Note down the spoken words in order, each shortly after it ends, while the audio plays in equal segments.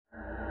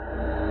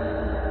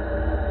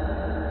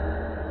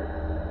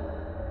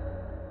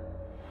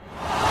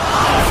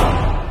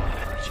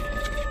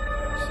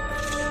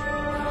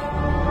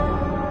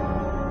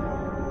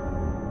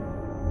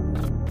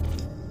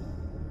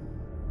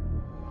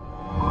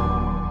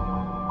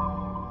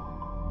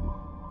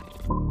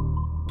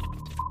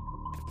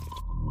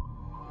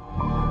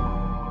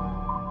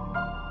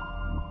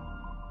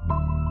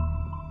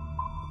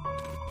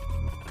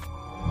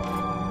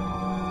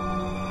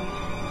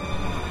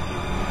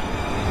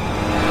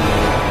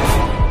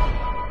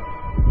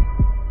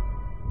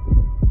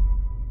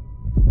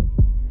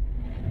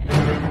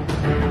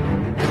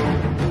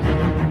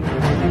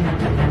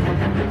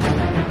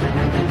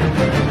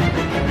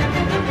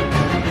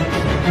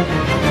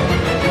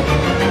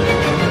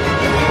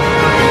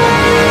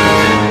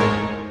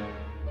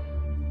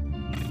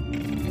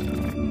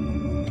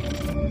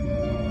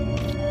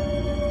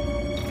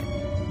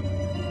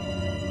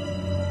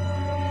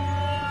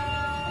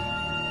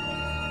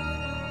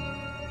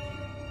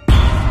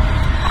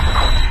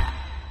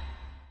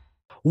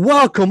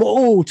Welcome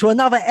all to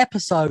another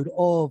episode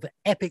of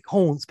Epic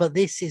Haunts, but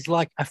this is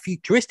like a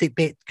futuristic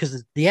bit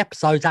because the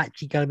episode's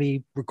actually going to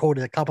be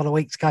recorded a couple of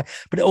weeks ago,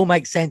 but it all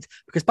makes sense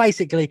because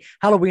basically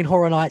Halloween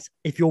Horror Nights,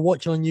 if you're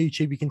watching on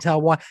YouTube, you can tell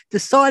why,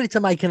 decided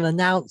to make an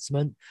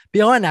announcement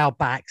behind our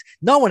backs.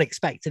 No one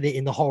expected it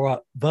in the horror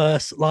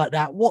verse like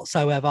that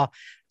whatsoever.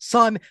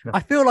 Simon, I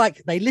feel like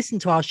they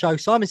listened to our show.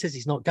 Simon says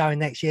he's not going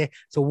next year.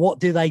 So what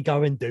do they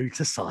go and do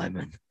to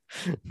Simon?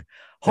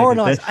 Horror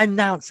Nights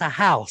announce a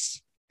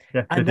house.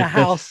 Yeah, and the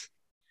house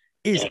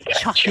is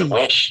Chucky.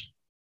 Wish.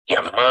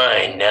 You're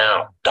mine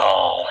now,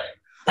 doll.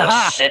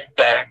 Now sit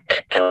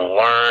back and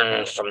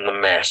learn from the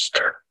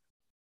master.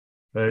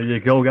 There you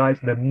go, guys.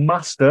 The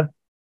master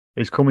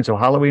is coming to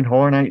Halloween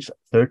Horror Nights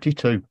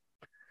 32.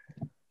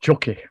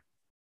 Chucky.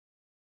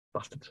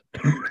 Bastards.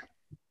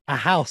 A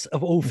house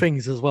of all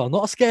things as well.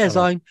 Not a scare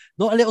zone,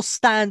 not a little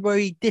stand where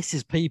he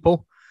disses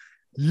people.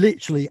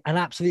 Literally an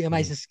absolutely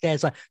amazing scare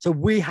zone. So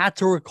we had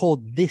to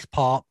record this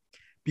part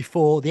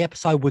before the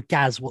episode with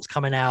Gaz, what's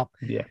coming out.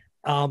 Yeah.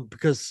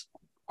 Because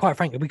quite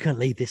frankly, we couldn't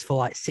leave this for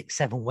like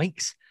 6-7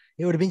 weeks.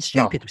 It would have been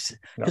stupid.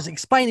 Because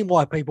explaining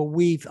why, people,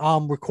 we've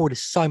recorded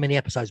so many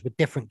episodes with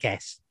different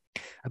guests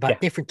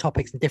about different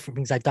topics and different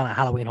things they've done at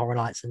Halloween Horror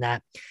Nights and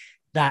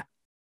that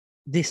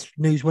this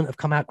news wouldn't have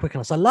come out quick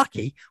enough. So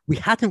lucky we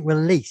hadn't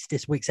released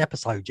this week's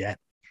episode yet.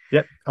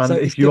 Yep. And so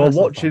if you're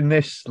watching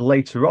this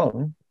later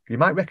on, you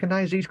might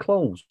recognize these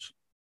clothes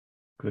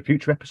because the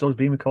future episode is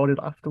being recorded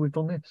after we've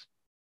done this.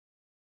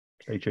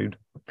 Stay tuned.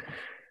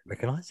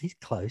 Recognise he's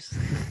close. Is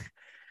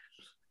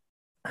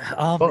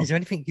there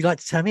anything you'd like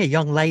to tell me? A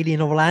young lady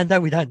in Orlando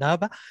we don't know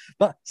about?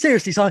 But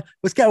seriously, so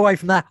let's get away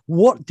from that.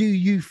 What do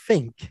you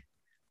think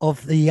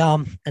of the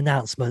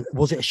announcement?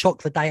 Was it a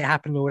shock the day it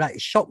happened or that?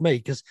 It shocked me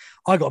because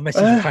I got a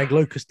message from Craig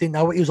Lucas, didn't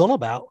know what he was on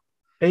about.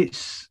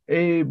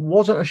 It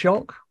wasn't a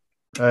shock.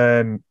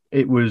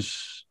 It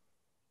was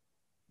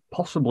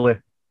possibly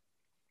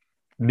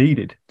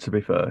needed, to be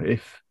fair.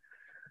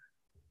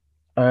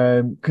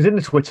 Because in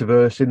the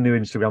Twitterverse, in the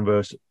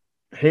Instagramverse,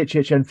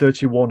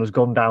 HHN31 has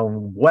gone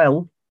down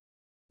well,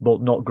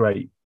 but not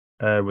great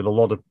with a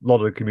lot of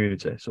the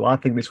community. So I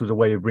think this was a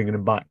way of bringing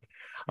them back.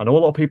 I know a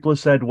lot of people have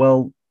said,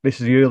 well, this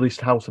is the earliest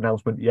house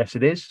announcement. Yes,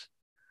 it is.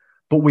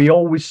 But we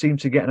always seem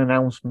to get an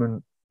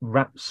announcement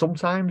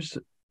sometimes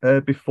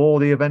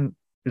before the event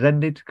is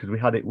ended, because we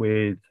had it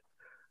with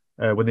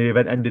when the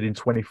event ended in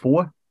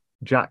 24.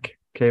 Jack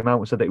came out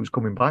and said that he was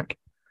coming back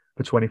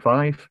for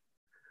 25.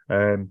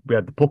 We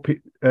had the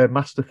puppet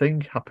master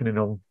thing happening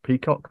on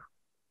Peacock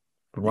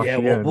from last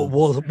year.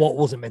 What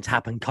wasn't meant to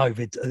happen,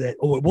 COVID,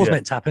 or it was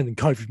meant to happen, and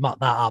COVID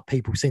mucked that up.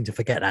 People seem to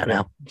forget that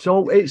now.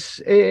 So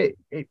it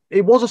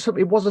was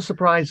a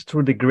surprise to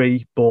a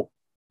degree, but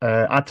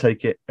I'd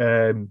take it.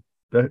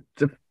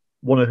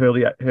 One of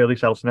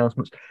Hurley's house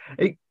announcements.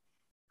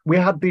 We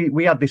had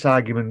this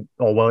argument,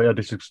 we had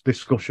this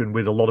discussion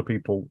with a lot of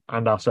people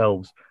and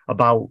ourselves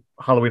about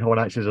Halloween Horror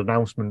Nights'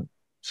 announcement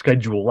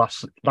schedule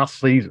last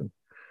season.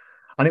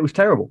 And it was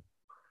terrible.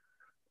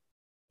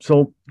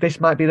 So this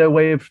might be their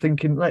way of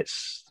thinking,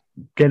 let's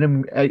get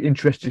them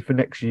interested for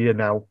next year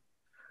now.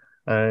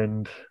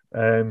 And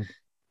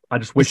I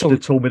just wish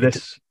they'd told me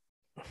this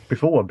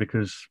before,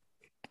 because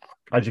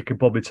as you can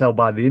probably tell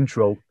by the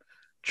intro,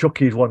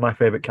 Chucky is one of my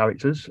favourite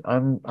characters.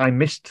 And I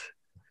missed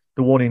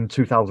the one in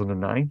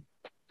 2009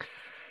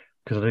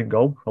 because I didn't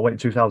go. I went in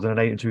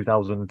 2008 and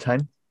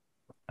 2010.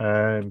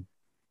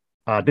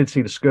 I did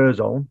see the Scare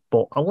Zone,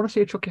 but I want to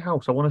see a Chucky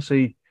house. I want to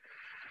see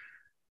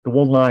the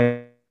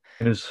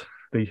one-liners,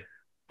 the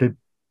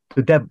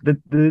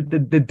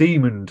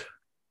demon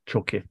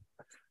Chucky,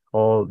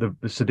 or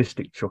the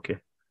sadistic Chucky.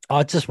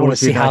 I just want to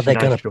see how they're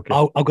going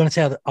to. I'm going to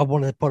say I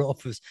want to put it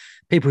off as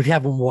people. If you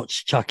haven't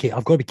watched Chucky,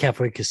 I've got to be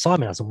careful because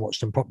Simon hasn't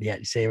watched them properly yet.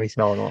 The series.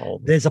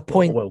 No. There's a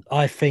point.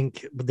 I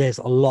think there's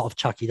a lot of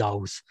Chucky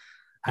dolls,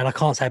 and I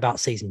can't say about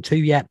season 2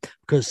 yet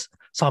because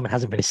Simon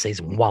hasn't finished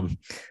season 1,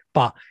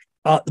 but.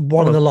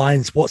 One of the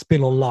lines, what's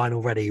been online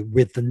already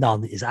with the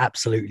nun, is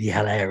absolutely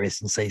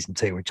hilarious in season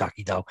 2 with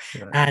Chucky doll.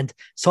 Yeah. And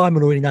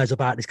Simon already knows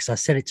about this because I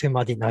said it to him.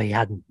 I didn't know he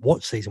hadn't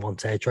watched season 1,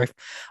 to tell you the truth.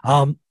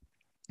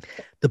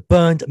 The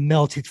burned,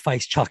 melted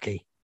face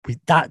Chucky.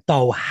 That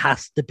doll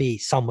has to be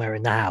somewhere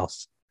in the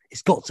house.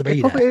 It's got to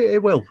be there.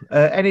 It will.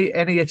 Any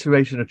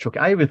iteration of Chucky.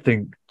 I even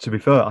think, to be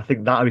fair, I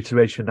think that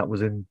iteration that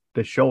was in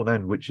this show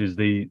then, which is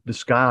the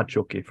scarred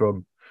Chucky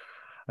from,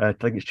 I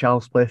think it's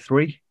Child's Play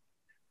 3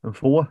 and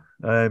 4.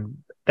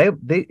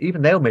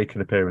 They'll make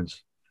an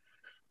appearance.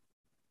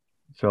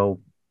 So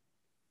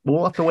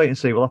we'll have to wait and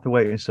see.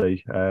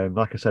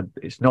 Like I said,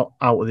 it's not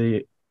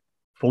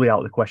fully out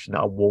of the question that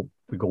I won't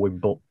be going,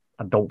 but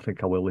I don't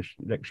think I will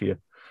next year.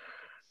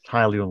 It's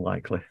highly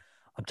unlikely.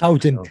 I've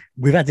told him,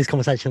 we've had this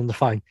conversation on the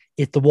phone.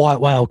 If the white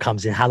whale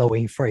comes in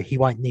Halloween 3, he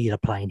won't need a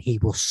plane. He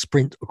will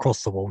sprint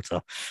across the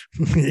water.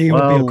 He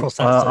will be across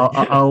that sea.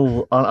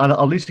 I'll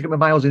at least get my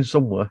miles in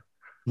somewhere.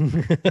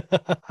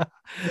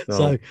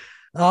 So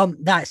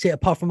that's it.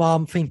 Apart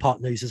from theme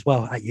park news as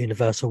well at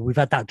Universal, we've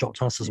had that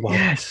dropped on us as well.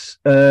 Yes,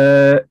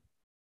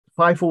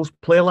 Five Falls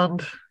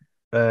Playland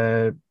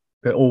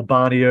the old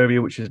Barney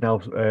area, which is now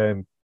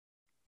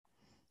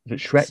is it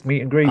Shrek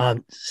meet and greet?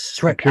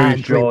 Shrek Curious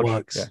and George.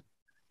 DreamWorks.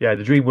 Yeah,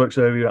 the DreamWorks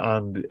area,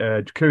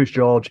 and Curious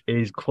George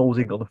is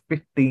closing on the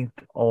 15th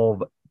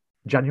of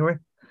January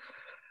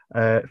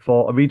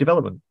for a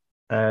redevelopment.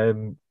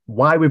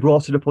 Why we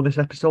brought it up on this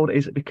episode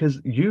is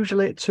because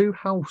usually 2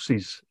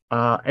 houses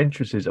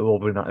entrances are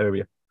over in that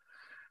area.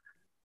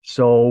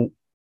 So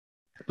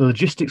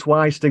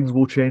logistics-wise, things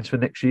will change for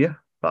next year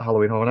at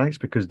Halloween Horror Nights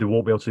because they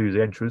won't be able to use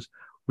the entrance.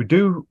 We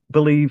do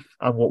believe,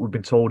 and what we've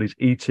been told is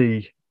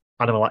E.T.,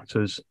 Animal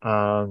Actors,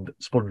 and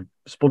SpongeBob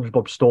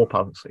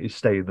SquarePants is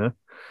staying there.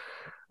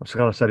 I've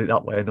kind of said it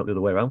that way, not the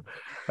other way around.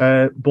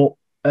 But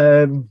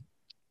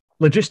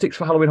logistics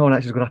for Halloween Horror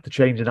Nights is going to have to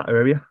change in that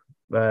area.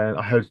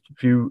 I heard a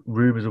few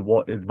rumours of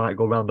what it might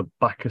go around the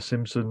back of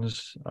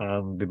Simpsons,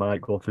 and they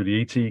might go through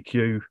the ET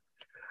queue.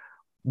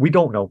 We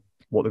don't know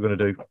what they're going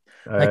to do.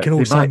 They can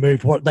also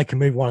move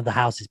one of the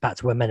houses back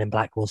to where Men in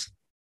Black was.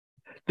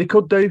 They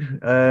could do,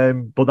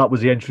 but that was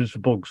the entrance for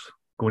Bugs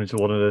going into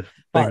one of the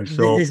things.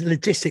 So there's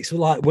logistics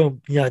like,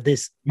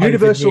 there's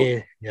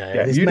Universal.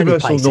 there's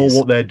Universal know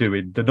what they're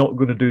doing. They're not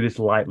going to do this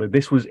lightly.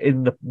 This was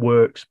in the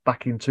works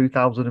back in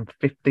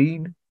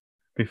 2015,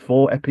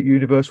 before Epic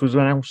Universe was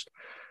announced.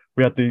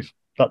 We had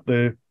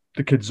the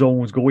Kid Zone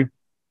was going.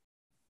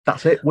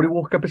 That's it. Woody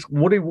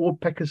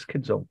Woodpecker's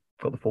Kid Zone.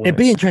 It'd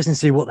be interesting to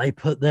see what they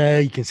put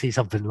there. You can see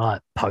something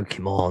like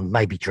Pokemon,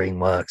 maybe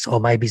DreamWorks, or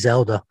maybe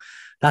Zelda.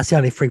 That's the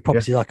only 3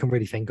 properties I can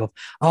really think of.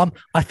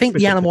 I think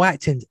the animal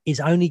acting is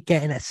only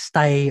getting a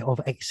stay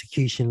of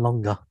execution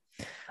longer.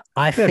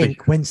 I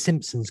think when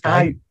Simpsons go,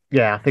 I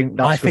think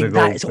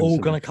that is all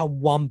going to come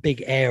one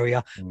big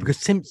area because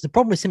the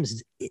problem with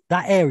Simpsons,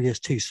 that area is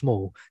too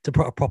small to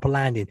put a proper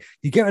landing.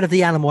 You get rid of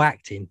the animal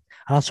acting,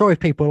 and I'm sorry if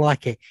people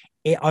like it,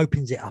 it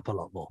opens it up a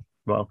lot more.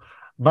 Well,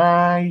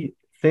 my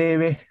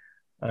theory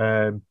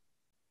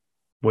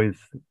with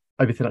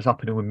everything that's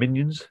happening with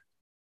Minions,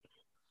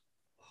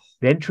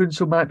 the entrance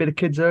might be the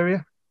kids'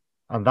 area,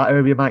 and that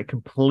area might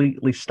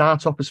completely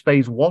start off as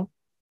phase 1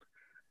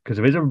 because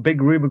there is a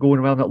big rumour going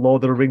around that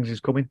Lord of the Rings is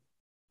coming.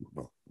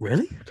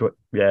 Really? So,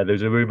 yeah,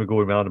 there's a rumour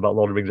going around about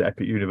Lord of the Rings at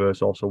Epic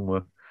Universe or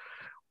somewhere.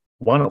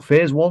 Why not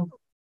phase 1,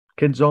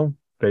 Kids Zone,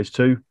 phase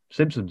 2,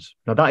 Simpsons?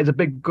 Now, that is a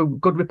big,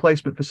 good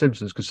replacement for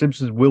Simpsons because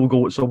Simpsons will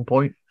go at some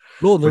point.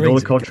 Lord of the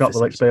Rings. The contract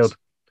will expire.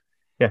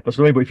 Yeah, that's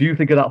what I mean. But if you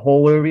think of that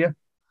whole area,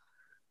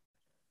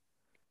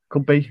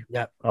 could be.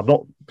 Yeah.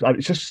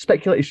 It's just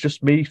speculate. It's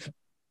just me,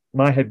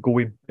 my head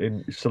going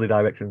in silly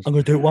directions. I'm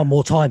going to do it one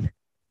more time.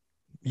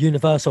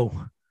 Universal,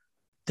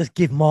 just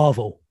give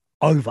Marvel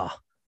over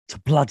to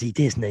bloody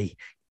Disney.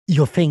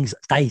 Your things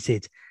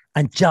stated,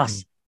 and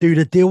just do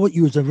the deal what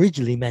you was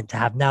originally meant to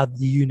have. Now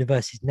the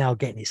universe is now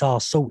getting its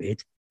arse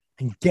sorted,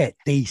 and get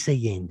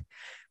DC in.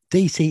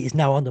 DC is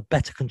now under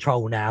better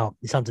control now.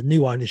 It's under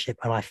new ownership,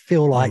 and I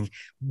feel like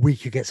we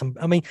could get some.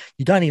 I mean,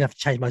 you don't even have to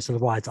change most of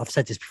the rides. I've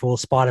said this before.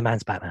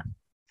 Spider-Man's Batman.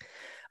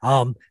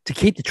 To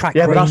keep the track.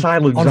 Yeah, but that's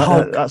islands.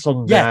 That's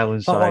on the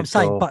island side. I'm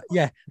saying, but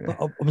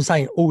I'm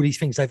saying all these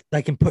things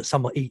they can put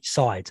some on each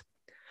side.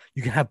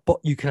 You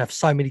can have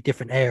so many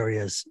different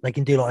areas. They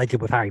can do like they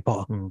did with Harry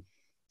Potter.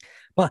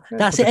 But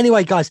that's it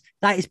anyway, guys.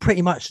 That is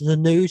pretty much the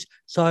news.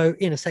 So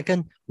in a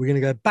second, we're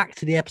going to go back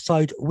to the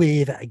episode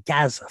with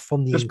Gaz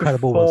from the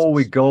Incredibles. Before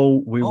we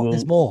go,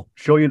 there's more.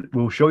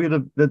 We'll show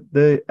you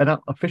the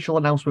official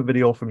announcement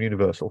video from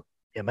Universal.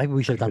 Yeah, maybe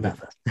we should have done that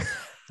first.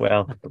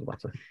 Well, doesn't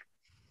matter.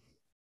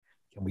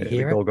 Can we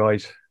hear it?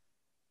 Guys.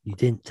 You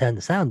didn't turn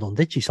the sound on,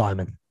 did you,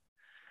 Simon?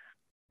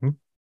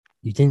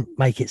 You didn't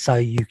make it so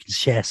you can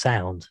share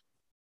sound.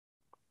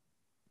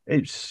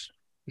 It's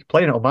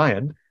playing it on my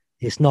end.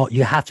 It's not.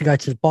 You have to go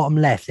to the bottom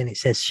left and it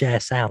says share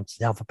sound to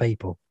the other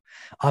people.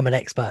 I'm an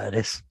expert at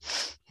this.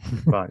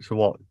 Right, so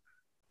what?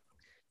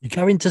 You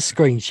go into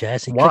screen share,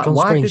 so you click on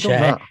screen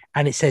share,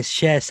 and it says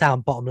share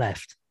sound bottom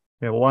left.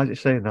 Yeah, well, why is it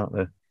saying that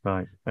there?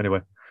 Right, anyway.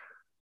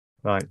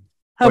 Right.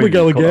 How we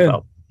go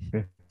again?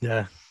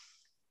 Yeah.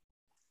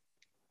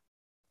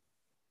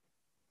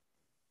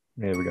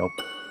 There we go.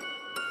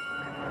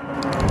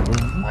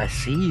 I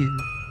see you.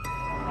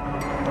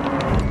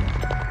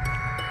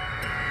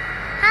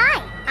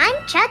 Hi,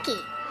 I'm Chucky.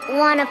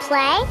 Wanna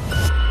play?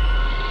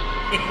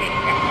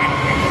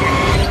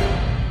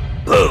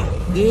 Boom!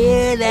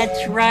 Yeah,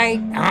 that's right.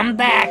 I'm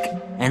back.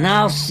 And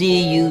I'll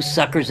see you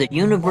suckers at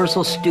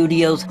Universal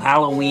Studios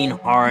Halloween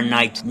Horror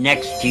Nights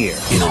next year.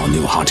 An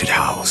all-new haunted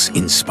house,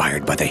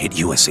 inspired by the hit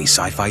USA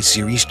sci-fi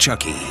series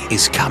Chucky,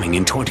 is coming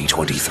in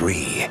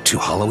 2023 to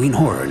Halloween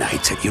Horror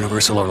Nights at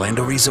Universal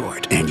Orlando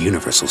Resort and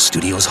Universal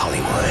Studios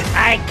Hollywood.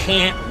 I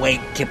can't wait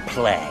to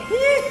play.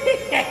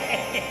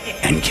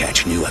 And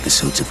catch new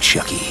episodes of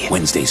Chucky,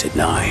 Wednesdays at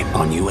 9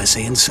 on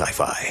USA and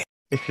Sci-Fi.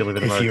 If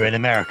you're in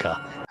America.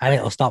 And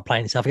it'll start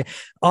playing itself again.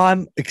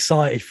 I'm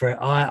excited for it.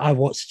 I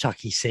watched the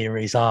Chucky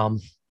series.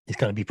 It's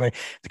going to be brilliant.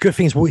 The good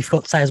thing is what we've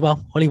got to say as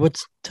well.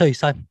 Hollywood's too,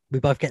 so we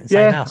both get in the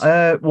same house.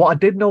 What I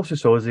did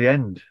notice though is the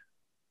end.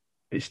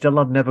 It still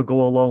had "Never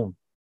Go Alone."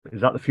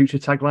 Is that the future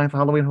tagline for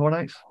Halloween Horror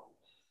Nights?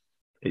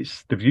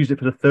 They've used it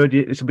for the 3rd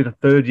year. This will be the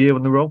 3rd year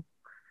in a row.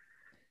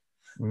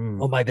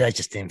 Or maybe they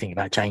just didn't think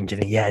about changing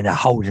it yet, and they're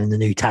holding the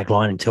new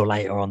tagline until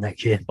later on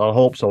next year. I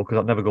hope so, because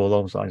I'd never go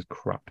alongside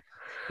crap.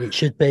 It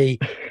should be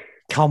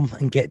come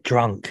and get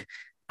drunk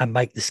and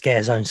make the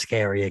scare zone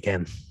scary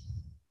again.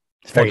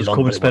 It's Or just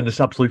come and spend this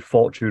absolute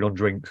fortune on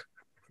drinks.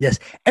 Yes.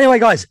 Anyway,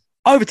 guys,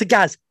 over to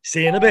Gaz.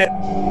 See you in a bit.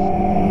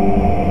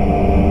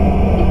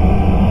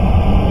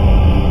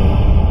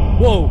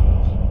 Whoa.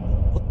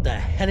 What the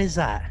hell is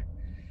that?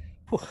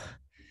 Whew.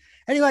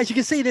 Anyways, you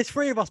can see there's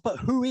three of us, but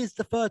who is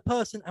the third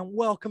person? And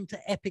welcome to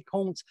Epic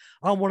Haunts.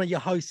 I'm one of your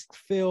hosts,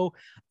 Phil.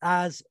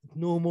 As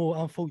normal,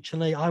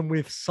 unfortunately, I'm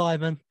with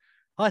Simon.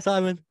 Hi,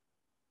 Simon.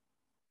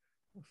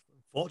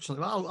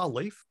 Fortunately, I'll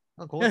leave.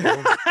 I'll go.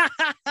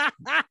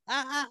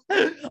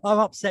 I'm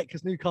upset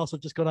because Newcastle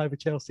just got over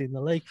Chelsea in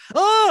the league.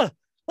 Put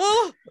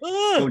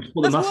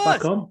the mask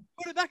back on.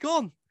 Put it back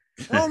on.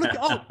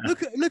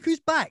 Look who's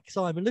back,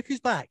 Simon. Look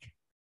who's back.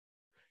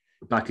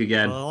 Back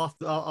again. I'll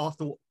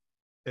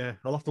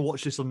have to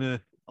watch this on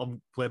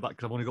playback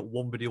because I've only got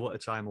one video at a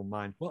time on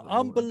mine. Well,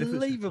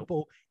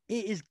 unbelievable.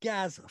 It is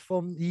Gaz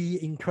from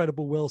the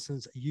Incredible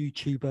Wilsons,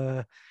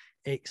 YouTuber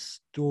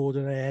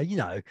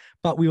extraordinaire,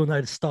 but we all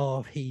know the star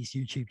of his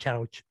YouTube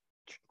channel,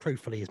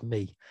 truthfully, is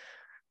me.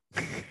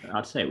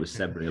 I'd say it was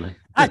Seb, really.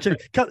 Actually,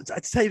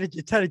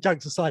 to tell the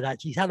jokes aside,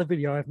 actually, he's had a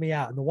video of me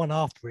out, and the one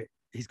after it,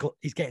 he's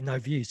getting no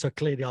views, so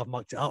clearly I've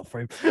mucked it up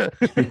for him.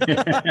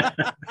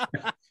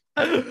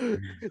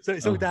 So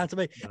it's all down to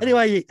me.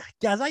 Anyway,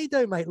 Gaz, how you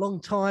doing, mate? Long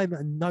time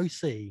and no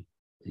see.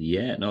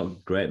 Yeah, no,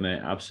 great,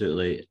 mate.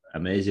 Absolutely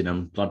amazing.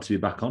 I'm glad to be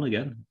back on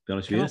again, to be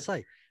honest with you. Can I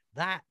say,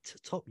 that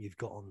top you've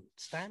got on,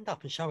 stand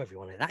up and show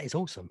everyone it. That is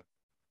awesome.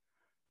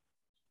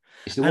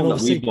 It's the one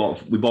that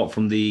we bought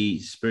from the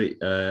Spirit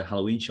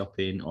Halloween shop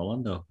in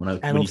Orlando.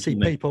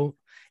 People,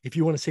 if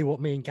you want to see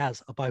what me and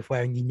Gaz are both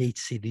wearing, you need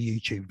to see the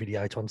YouTube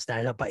video to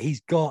understand it. But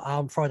he's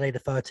got Friday the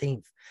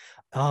 13th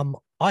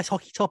ice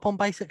hockey top on,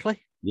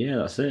 basically. Yeah,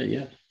 that's it.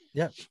 Yeah.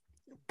 Yeah.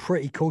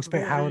 Pretty cool,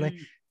 Spirit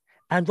Halloween.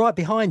 And right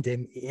behind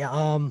him, it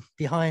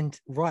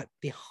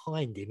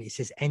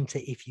says "Enter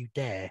if you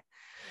dare."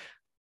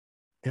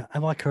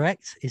 Am I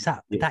correct?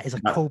 That is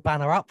a cool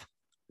banner up?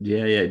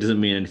 Yeah. It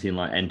doesn't mean anything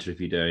like "enter if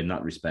you dare" in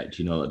that respect.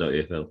 You know that, don't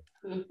you, Phil?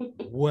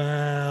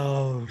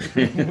 Well,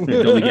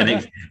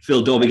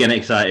 Phil, don't be getting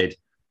excited.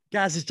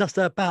 Gaz is just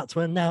about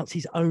to announce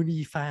his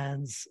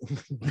OnlyFans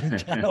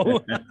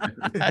channel.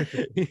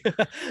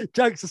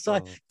 Jokes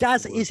aside,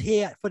 Gaz is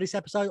here for this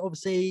episode.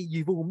 Obviously,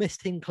 you've all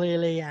missed him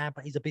clearly,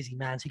 but he's a busy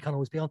man, so he can't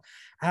always be on.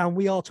 And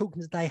we are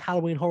talking today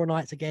Halloween Horror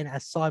Nights again,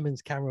 as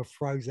Simon's camera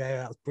froze there.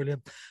 That was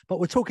brilliant.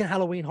 But we're talking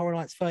Halloween Horror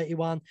Nights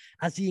 31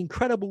 as the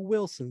Incredible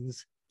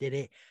Wilsons did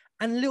it,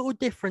 and a little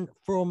different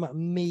from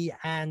me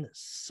and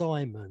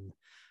Simon.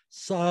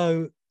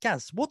 So,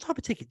 Gaz, what type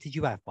of ticket did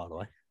you have, by the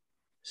way?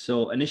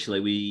 So initially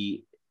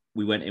we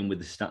went in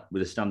with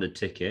a standard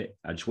ticket.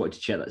 I just wanted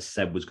to check that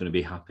Seb was going to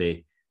be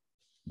happy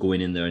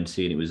going in there and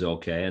seeing it was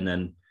okay. And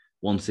then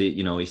once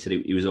he said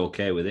he was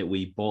okay with it,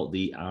 we bought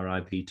the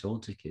RIP tour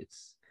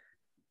tickets.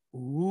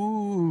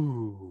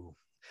 Ooh.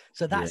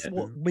 So that's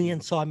what me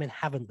and Simon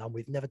haven't done.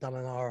 We've never done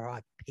an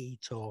RIP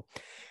tour.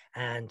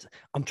 And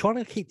I'm trying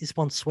to keep this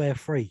one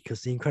swear-free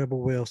because the Incredible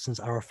Wilsons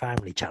are a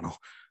family channel.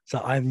 So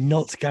I'm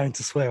not going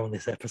to swear on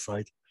this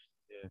episode.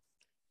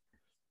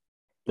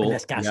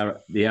 But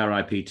the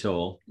RIP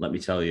tour, let me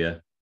tell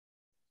you,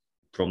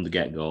 from the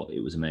get-go, it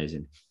was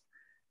amazing.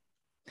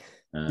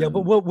 But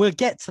we'll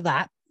get to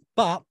that.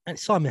 But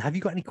Simon, have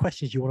you got any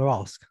questions you want to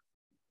ask?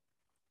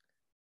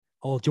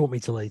 Or do you want me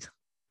to lead?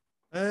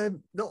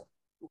 No.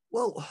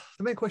 Well,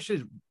 the main question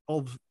is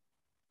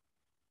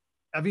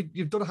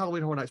you've done a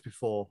Halloween Horror Nights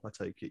before, I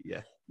take it,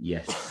 yeah?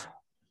 Yes.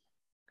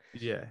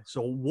 Yeah.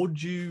 So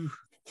would you...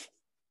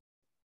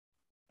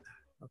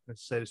 I'm going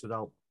to say this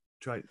without...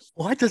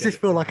 Why does this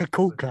feel like a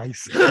court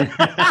case?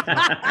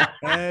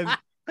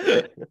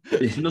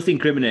 There's nothing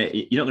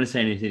incriminating. You're not going to say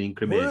anything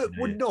incriminating.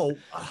 Well, no,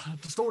 I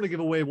just don't want to give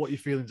away what your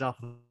feelings are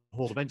for the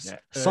whole event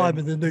yet.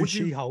 Simon, the new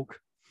She-Hulk.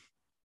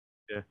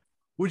 Yeah.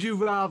 Would you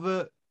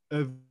rather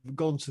have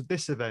gone to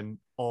this event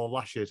or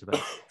last year's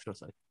event, should I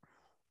say?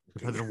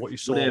 Depending on what you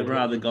saw. Would I have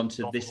rather gone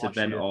to this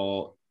event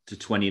or to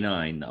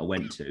 29 that I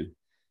went to?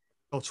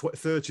 Or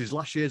 30's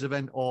last year's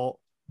event, or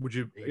are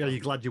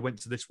you glad you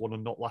went to this one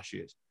and not last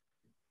year's?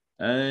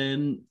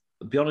 I'll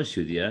be honest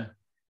with you,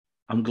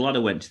 I'm glad I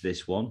went to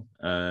this one.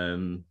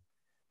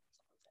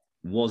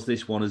 Was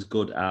this one as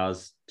good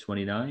as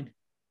 29?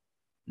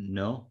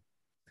 No.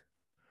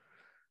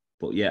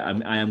 But yeah,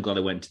 I am glad I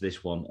went to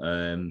this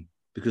one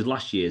because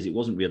last year's, it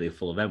wasn't really a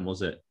full event,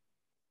 was it?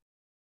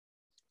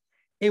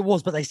 It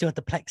was, but they still had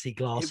the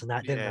plexiglass and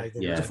that, didn't they?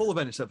 Yeah. It was a full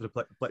event except for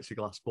the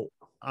plexiglass, but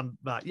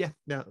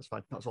that's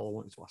fine. That's all I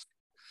wanted to ask.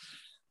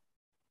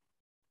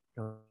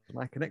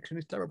 My connection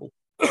is terrible.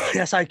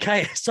 That's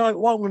okay. So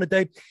what I'm going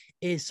to do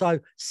is,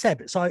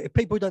 Seb. So if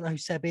people don't know who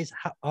Seb is,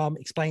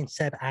 explain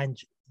Seb and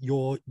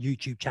your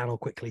YouTube channel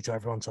quickly to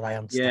everyone so they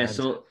understand.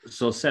 Yeah.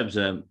 So Seb's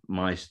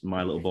my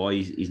little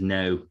boy. He's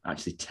now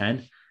actually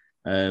 10.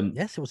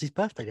 Yes, it was his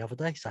birthday the other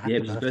day. So happy Yeah,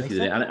 it was his birthday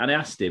today. sir. And I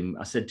asked him,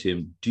 I said to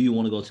him, do you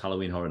want to go to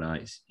Halloween Horror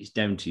Nights? It's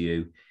down to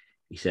you.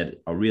 He said,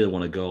 I really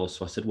want to go.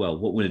 So I said, well,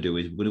 what we're going to do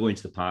is we're going to go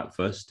into the park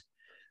first.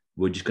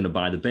 We're just going to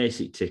buy the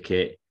basic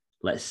ticket.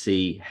 Let's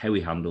see how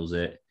he handles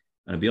it.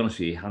 And to be honest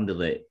with you, he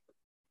handled it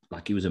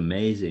like he was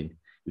amazing.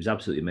 He was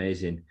absolutely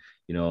amazing.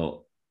 You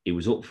know, he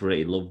was up for it.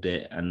 He loved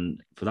it. And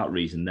for that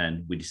reason,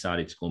 then we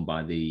decided to go and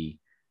buy the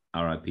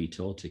RIP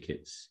tour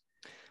tickets.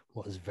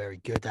 Was very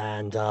good.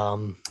 And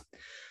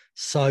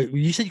so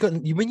you said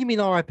when you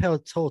mean RIP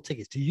tour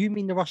tickets, do you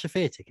mean the Russia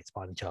Fear tickets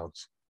by any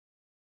chance?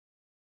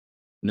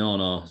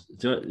 No.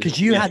 Because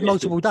you had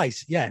multiple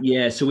days. Yeah.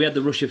 Yeah. So we had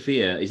the Russia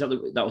Fear. Is that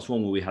was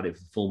one where we had it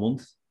for the full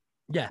month?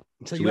 Yeah.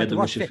 So you had the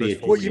Russia Fear.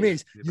 What you mean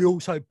is you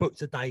also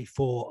booked a day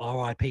for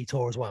RIP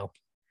tour as well.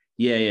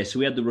 Yeah. So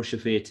we had the Russia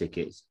Fear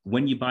tickets.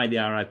 When you buy the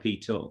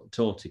RIP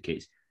tour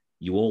tickets,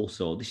 you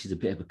also, this is a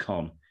bit of a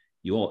con,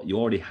 you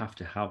already have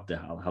to have the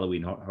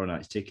Halloween Horror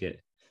Nights ticket.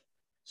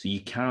 So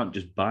you can't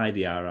just buy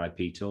the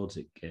RIP tour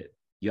ticket.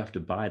 You have to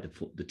buy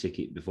the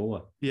ticket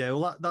before. Yeah,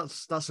 well,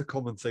 that's a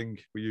common thing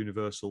with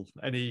Universal.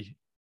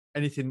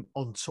 Everything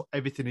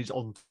is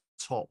on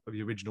top of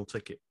the original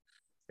ticket.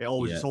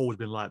 It's always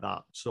been like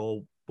that.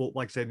 So, but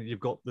like I said,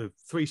 you've got the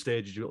 3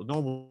 stages. You've got the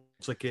normal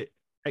ticket,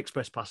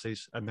 express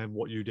passes, and then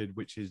what you did,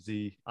 which is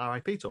the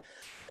RIP tour.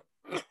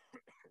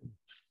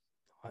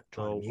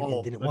 So,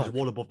 there's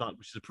one above that,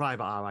 which is a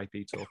private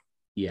RIP tour.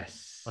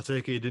 Yes. I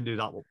take it you didn't do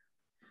that one.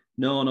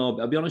 No.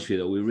 I'll be honest with you,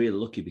 though, we're really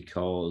lucky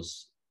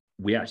because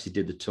we actually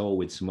did the tour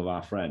with some of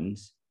our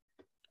friends.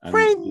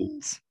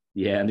 Friends!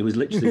 Yeah, and there was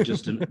literally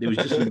just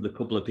another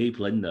couple of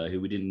people in there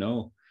who we didn't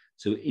know.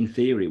 So in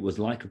theory, it was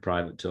like a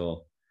private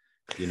tour.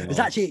 You know, it's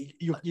actually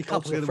your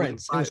couple of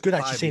friends. It was good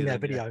actually seeing their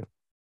video.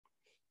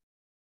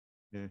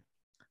 Yeah.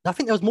 I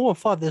think there was more than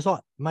 5. There's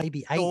like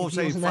maybe 8. I'm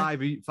saying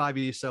 5 of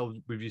yourself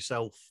with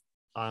yourself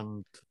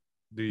and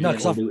the. No,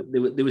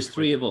 there was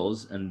 3 of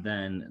us, and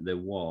then there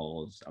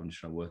was. I'm just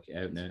trying to work it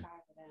out now.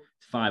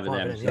 5 of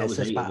them. So that was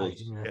 8 of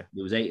us. Yeah.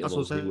 There was 8 of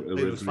us. There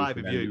was 5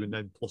 of you, and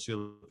then plus the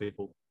other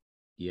people.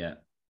 Yeah.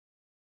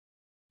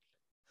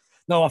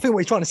 No, I think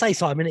what he's trying to say,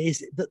 Simon,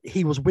 is that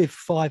he was with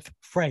 5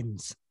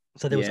 friends.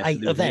 So there was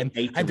 8 of them,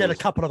 and then a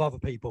couple of other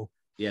people.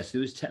 Yes,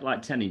 there was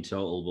 10 in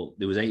total, but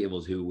there was 8 of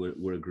us who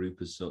were a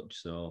group as such.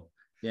 So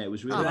yeah, it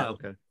was really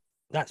okay.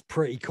 That's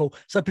pretty cool.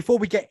 So before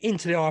we get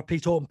into the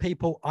RP tour, and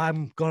people,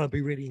 I'm gonna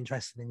be really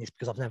interested in this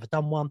because I've never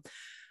done one.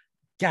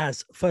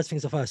 Gaz, first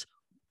things first.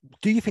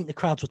 Do you think the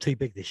crowds were too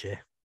big this year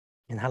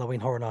in Halloween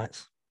Horror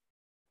Nights?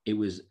 It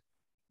was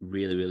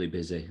really, really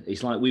busy.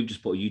 It's like we've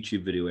just put a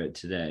YouTube video out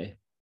today,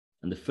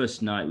 and the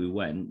first night we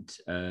went,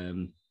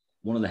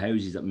 one of the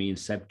houses that me and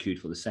Seb queued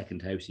for, the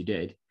second house he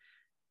did,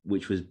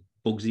 which was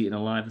Bugs Eaten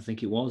Alive, I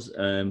think it was.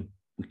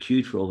 We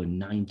queued for over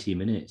 90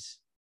 minutes.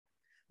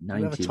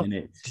 90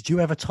 minutes. Did you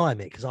ever time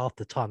it? Because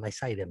after time, they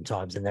say them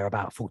times, and they're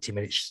about 40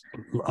 minutes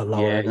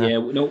lower. Yeah.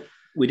 No,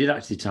 we did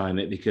actually time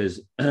it because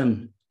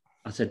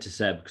I said to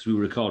Seb, because we were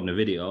recording a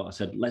video, I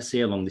said, let's see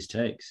how long this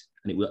takes.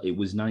 And it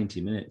was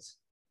 90 minutes.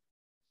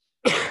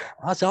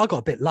 I got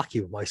a bit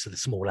lucky with most of the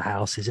smaller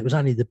houses. It was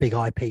only the big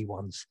IP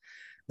ones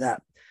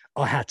that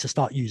I had to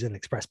start using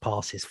express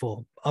passes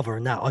for. Other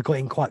than that, I got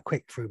in quite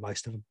quick through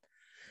most of them.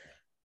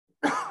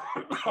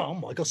 Oh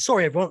my God.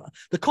 Sorry, everyone.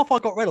 The cough I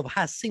got rid of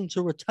has seemed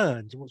to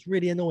return. What's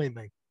really annoying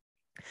me.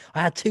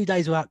 I had 2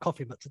 days without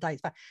coffee, but today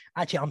it's back.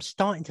 Actually, I'm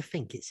starting to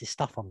think it's this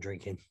stuff I'm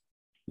drinking.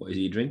 What is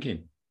he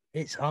drinking?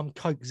 It's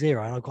Coke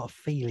Zero, and I've got a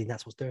feeling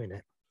that's what's doing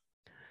it.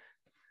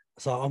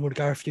 So I'm going to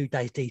go a few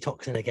days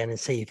detoxing again and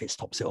see if it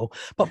stops it all.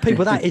 But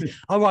people, that is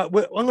all right. I'm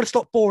going to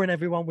stop boring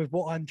everyone with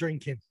what I'm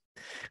drinking.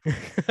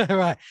 All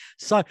right.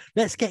 So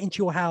let's get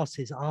into your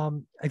houses.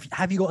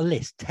 Have you got a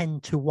list? 10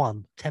 to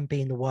 1, 10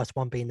 being the worst,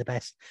 1 being the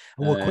best,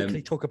 and we'll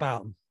quickly talk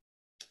about them.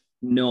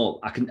 No,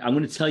 I'm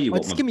going to tell you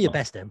just give me your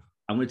best, then.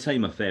 I'm going to tell you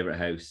my favorite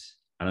house,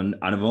 and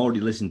I've already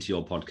listened to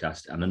your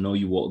podcast, and I know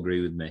you won't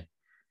agree with me.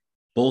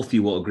 Both of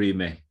you won't agree with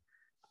me,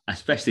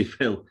 especially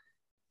Phil.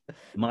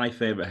 My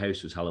favorite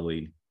house was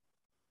Halloween.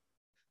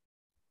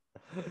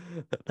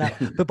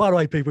 But by the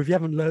way, people, if you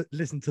haven't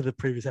listened to the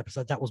previous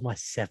episode, that was my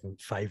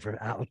 7th favorite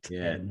out of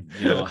 10.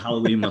 Yeah,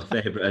 Halloween my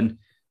favorite, and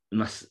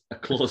a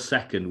close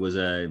second was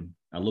I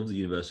love the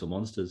Universal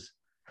Monsters.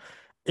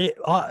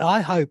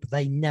 I hope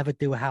they never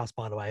do a house,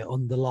 by the way,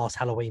 on the last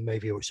Halloween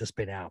movie which just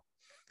been out,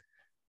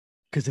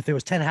 because if there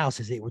was 10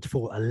 houses, it would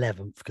fall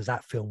 11th because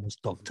that film was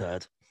dog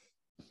turd.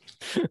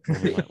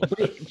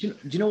 do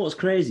you know what's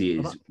crazy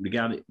is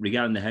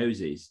regarding the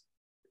houses?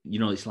 You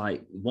know, it's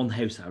like one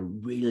house that I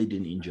really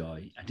didn't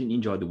enjoy. I didn't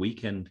enjoy The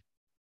Weekend,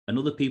 and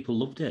other people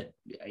loved it.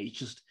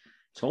 It's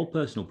all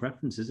personal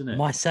preference, isn't it?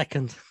 My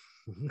second.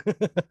 You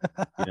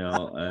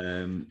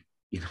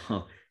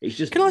know, it's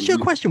just. Can I ask you a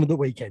question with The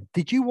Weekend?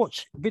 Did you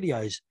watch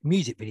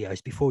music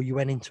videos before you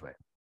went into it?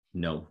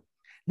 No.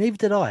 Neither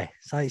did I.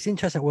 So it's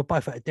interesting. We're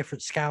both at a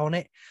different scale on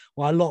it.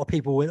 Well, a lot of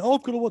people went, "Oh,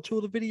 I've got to watch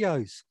all the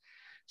videos."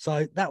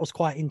 So that was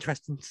quite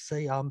interesting to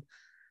see.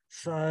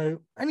 So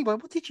anyway,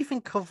 what did you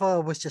think of?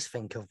 Was just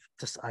think of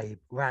just a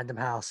random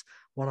house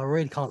one I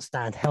really can't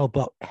stand, Hell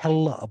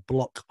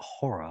Block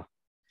Horror.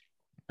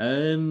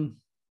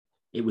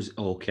 It was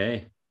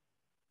okay.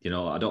 You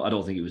know, I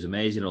don't think it was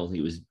amazing. I don't think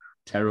it was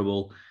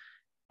terrible.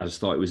 I just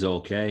thought it was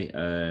okay.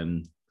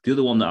 The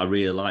other one that I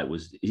really liked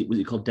was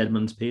it called Dead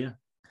Man's Pier?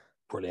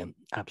 Brilliant,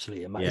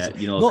 absolutely amazing.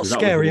 Yeah, you know, not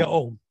scary at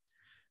all.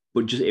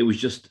 But it was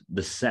just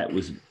the set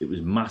was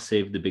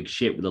massive. The big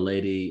ship with the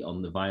lady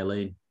on the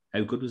violin.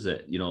 How good was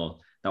it? You know,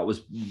 that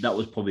was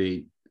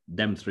probably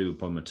them three were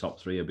probably my top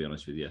three. I'll be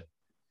honest with you.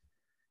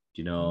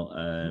 You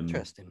know,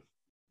 interesting.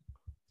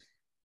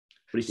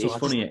 But it's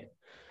funny.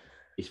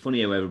 It's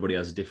funny how everybody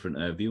has a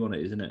different view on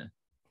it, isn't it?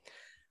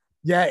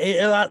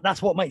 Yeah,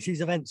 that's what makes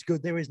these events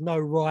good. There is no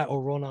right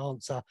or wrong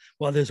answer.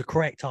 Well, there's a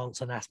correct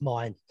answer, and that's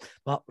mine.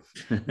 But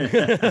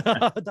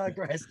I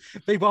digress.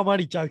 People, I'm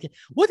only joking.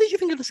 What did you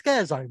think of the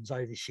scare zones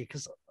though this year?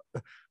 Because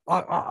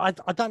I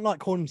don't like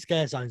calling them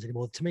scare zones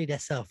anymore. To me, they're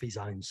selfie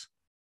zones.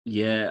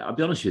 Yeah, I'll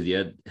be honest with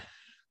you.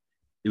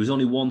 There was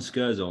only one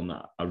scare zone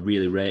that I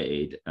really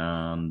rated,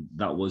 and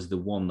that was the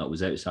one that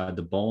was outside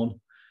the barn.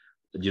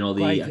 You know,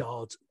 the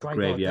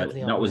graveyard.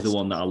 That was the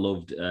one that I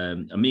loved.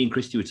 And me and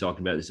Christy were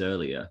talking about this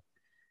earlier.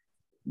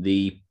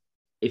 If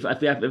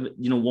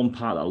you know, one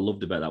part that I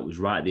loved about that was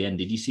right at the end.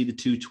 Did you see the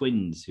two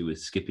twins who were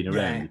skipping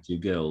around, the two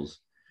girls?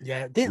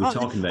 Yeah,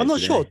 I'm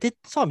not sure. Did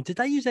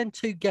they use them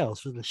two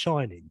girls for the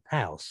Shining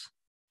house?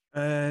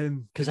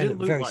 Because they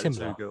look very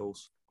similar. Two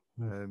girls.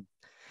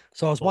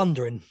 So I was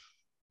wondering.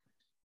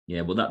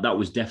 Yeah, well, that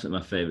was definitely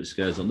my favourite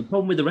scare zone. The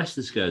problem with the rest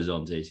of the scare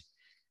zones is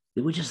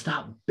they were just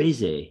that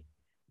busy.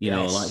 You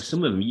know, like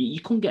some of them,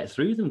 you couldn't get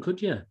through them,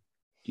 could you?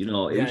 You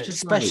know, it was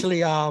just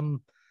especially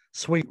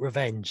Sweet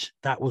Revenge.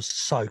 That was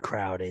so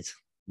crowded.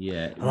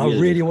 Yeah, and I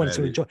really wanted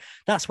to enjoy.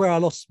 That's where I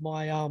lost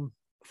my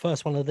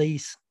first one of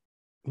these.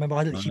 Remember,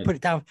 I literally put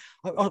it down.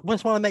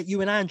 Once when I met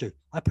you and Andrew,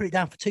 I put it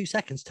down for 2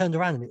 seconds, turned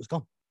around, and it was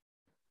gone.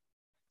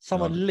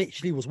 Someone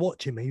literally was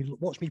watching me,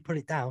 watched me put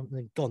it down, and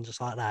then gone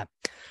just like that.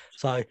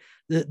 So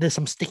there's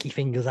some sticky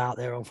fingers out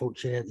there,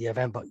 unfortunately, at the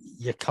event, but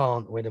you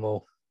can't win them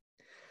all.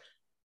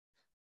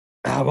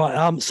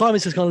 Right,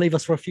 Simon's just going to leave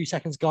us for a few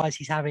seconds, guys.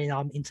 He's having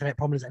internet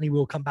problems, and he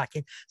will come back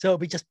in. So it'll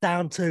be just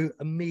down to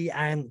me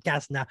and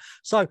Gaz now.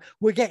 So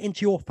we'll get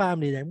into your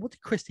family then. What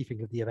did Christy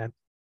think of the event?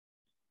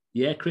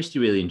 Yeah, Christy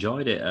really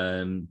enjoyed it.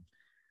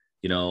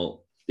 You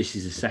know, this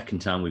is the second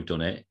time we've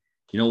done it.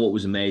 You know what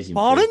was amazing?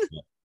 Pardon?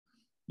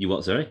 You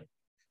what? Sorry.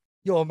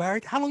 You're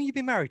married. How long have you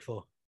been married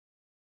for?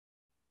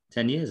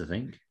 10 years, I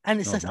think. And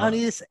it's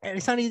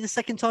only the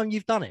second time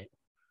you've done it.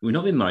 We've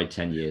not been married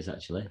 10 years,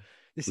 actually.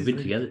 We've been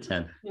together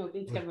 10. No, we've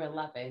been together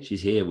 11.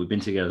 She's here. We've been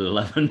together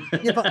 11.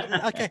 Yeah,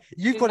 but okay,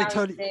 you've got it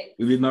totally.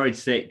 We've been married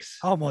 6.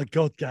 Oh my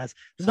God, guys!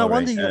 No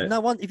wonder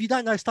if you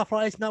don't know stuff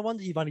like this, no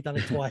wonder you've only done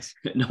it twice.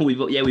 No,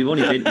 we've only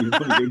been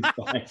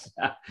twice.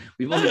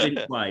 We've only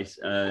been twice.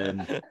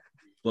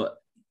 But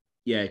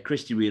yeah,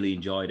 Christy really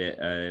enjoyed it.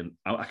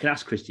 I can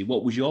ask Christy,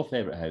 what was your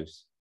favourite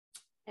house?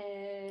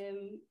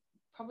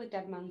 Probably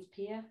Dead Man's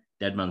Pier.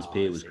 Dead Man's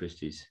Pier was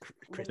Christy's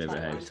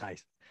favourite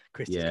house.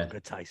 Christy's got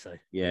good taste, though.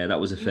 Yeah, that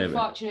was a favourite. You were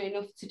fortunate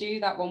enough to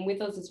do that one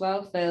with us as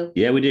well, Phil.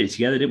 Yeah, we did it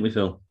together, didn't we,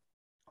 Phil?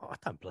 Oh, I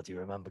don't bloody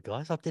remember,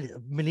 guys. I did it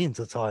millions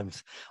of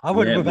times. I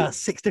went with about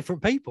 6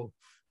 different people.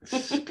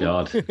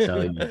 God,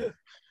 telling you.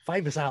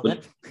 Famous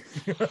outlet.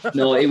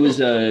 No, it was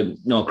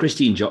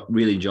Christy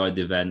really enjoyed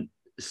the event.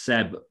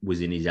 Seb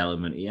was in his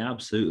element. He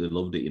absolutely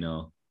loved it, you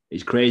know.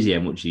 It's crazy how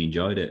much he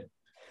enjoyed it.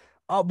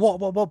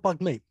 What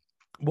bugged me?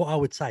 What I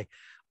would say,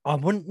 I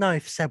wouldn't know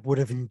if Seb would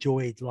have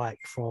enjoyed like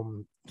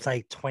from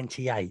say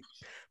 28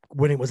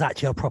 when it was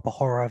actually a proper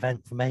horror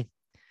event for me.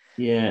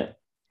 Yeah.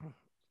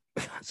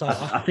 So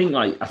I think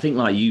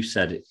like you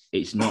said,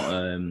 it's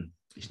not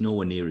it's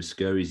nowhere near as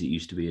scary as it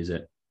used to be, is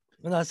it?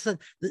 No,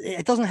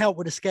 it doesn't help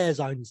with the scare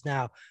zones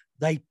now.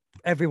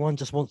 Everyone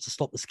just wants to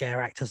stop the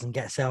scare actors and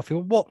get a selfie.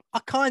 What I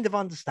kind of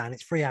understand,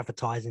 it's free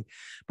advertising,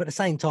 but at the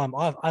same time,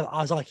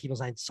 as I keep on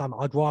saying to Simon,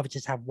 I'd rather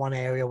just have one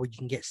area where you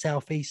can get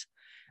selfies,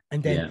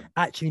 and then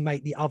actually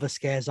make the other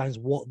scare zones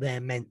what they're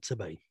meant to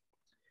be,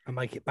 and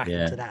make it back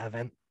into that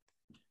event.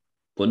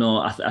 But no,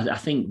 I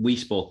think we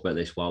spoke about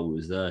this while we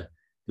was there.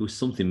 There was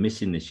something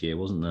missing this year,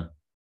 wasn't there?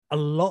 A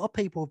lot of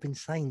people have been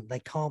saying they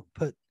can't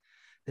put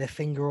their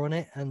finger on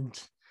it,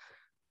 and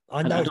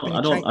I know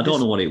I don't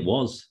know what it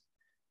was.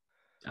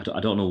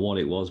 I don't know what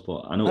it was,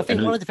 but I know. I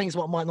think one of the things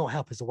what might not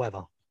help is the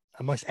weather.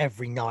 Almost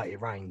every night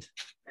it rained.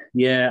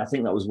 Yeah, I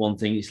think that was one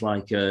thing. It's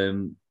like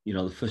the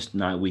first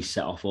night we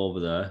set off over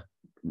there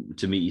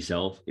to meet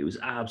yourself, it was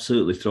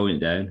absolutely throwing it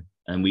down,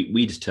 and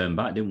we just turned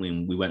back, didn't we?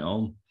 And we went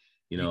home.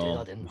 You know,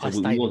 I didn't. I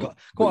stayed. We got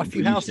quite a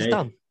few houses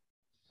done.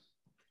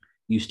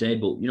 You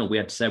stayed, but we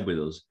had Seb with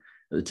us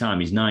at the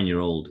time. He's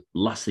 9-year-old.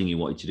 Last thing he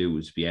wanted to do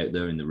was be out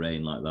there in the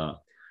rain like that.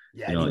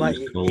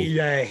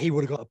 Yeah, he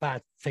would have got a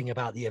bad thing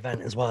about the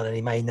event as well, and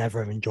he may never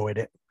have enjoyed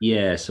it.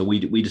 Yeah, so we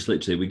just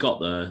literally, we got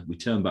there, we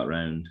turned back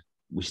round,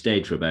 we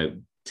stayed for about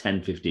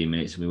 10-15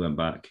 minutes, and we went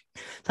back.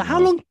 So how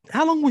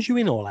long was you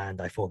in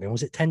Orlando for again?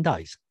 Was it 10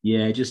 days?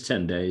 Yeah, just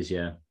 10 days,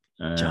 yeah.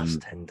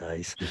 Just 10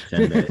 days. Just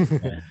 10 days,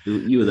 yeah.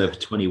 You were there for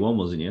 21,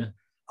 wasn't you?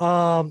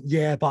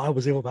 Yeah, but I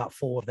was ill about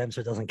 4 of them,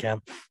 so it doesn't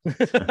count.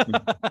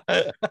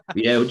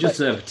 Yeah, we're just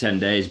there for 10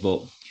 days.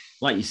 But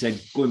like you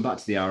said, going back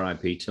to the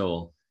RIP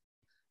tour,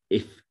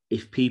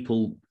 if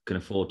people can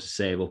afford to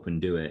save up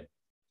and do it,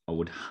 I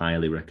would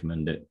highly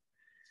recommend it.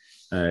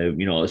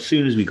 As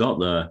soon as we got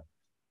there,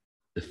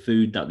 the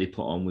food that they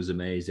put on was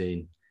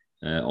amazing.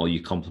 All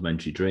your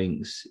complimentary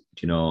drinks,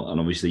 and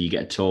obviously you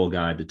get a tour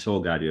guide. The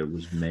tour guide here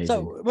was amazing.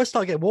 So let's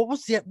start again. What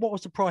was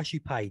the price you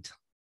paid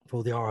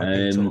for the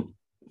RIP tour?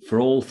 For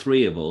all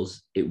 3 of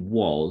us, it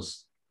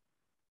was,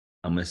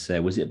 I'm going to say,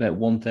 was it about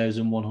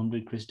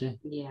 1,100, Christy?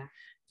 Yeah.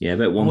 Yeah,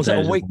 about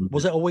 1,000.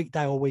 Was it a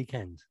weekday or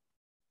weekend?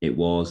 It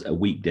was a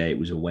weekday. It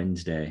was a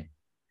Wednesday.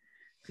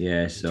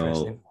 Yeah,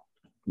 so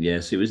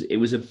it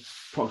was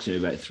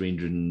approximately about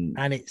 300.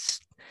 And it's,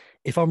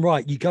 if I'm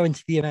right, you go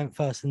into the event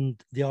first,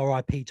 and the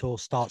RIP tour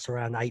starts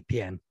around 8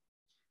 p.m.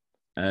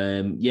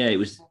 Yeah, it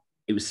was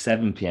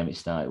 7 p.m. it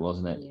started,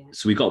 wasn't it? Yeah.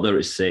 So we got there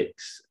at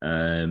 6.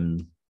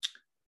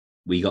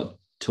 We got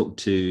took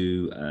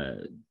to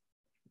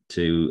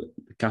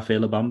Cafe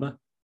La Bamba.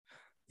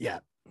 Yeah,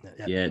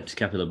 to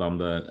Cafe La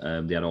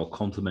Bamba. They had all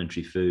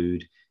complimentary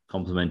food,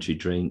 complimentary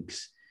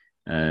drinks.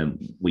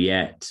 We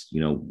ate,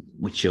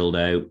 we chilled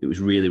out. It was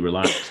really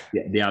relaxed.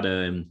 They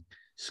had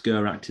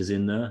scare actors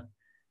in there.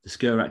 The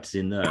scare actors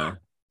in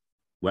there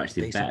were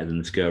actually better than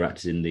the scare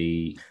actors in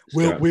the.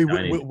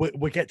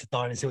 We'll get to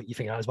dine and see what you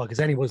think of that as well,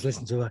 because anyone's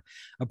listened to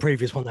a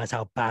previous one, that's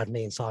how bad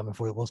me and Simon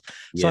thought it was.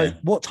 So,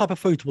 what type of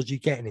food was you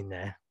getting in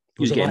there?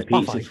 You was getting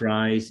like pizza,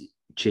 fries,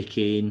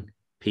 chicken,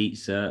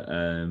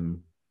 pizza.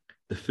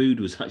 The food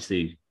was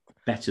actually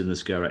better than the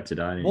scare actor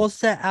dining. Was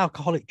there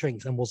alcoholic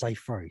drinks, and was they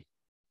free?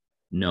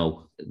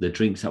 No, the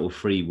drinks that were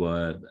free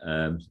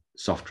were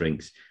soft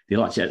drinks. They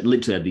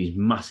literally had these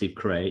massive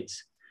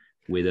crates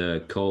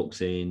with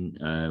Cokes in,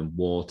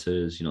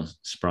 waters,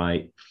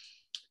 Sprite.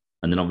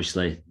 And then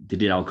obviously they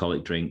did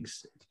alcoholic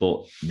drinks,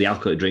 but the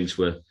alcoholic drinks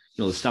were,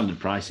 the standard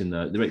price in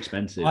there. They're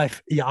expensive.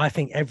 I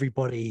think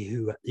everybody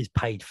who is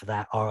paid for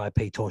that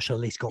RIP tour should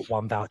at least got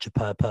 1 voucher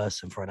per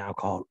person for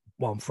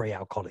one free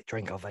alcoholic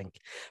drink. I think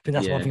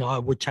that's one thing I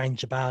would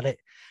change about it.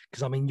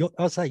 Because I mean,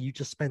 I'll say you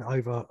just spent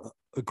over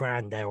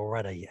 $1,000 there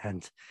already,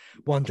 and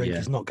one drink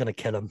is not going to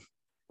kill them.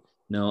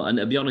 No, and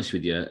to be honest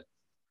with you,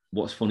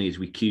 what's funny is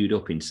we queued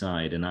up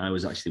inside, and I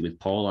was actually with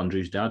Paul,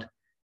 Andrew's dad.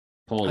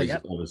 Paul is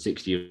over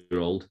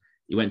 60-year-old.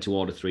 He went to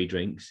order 3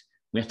 drinks.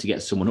 We had to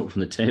get someone up from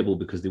the table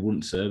because they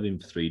wouldn't serve him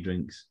for 3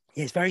 drinks.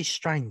 Yeah, it's very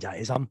strange. That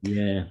is.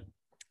 Yeah.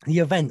 The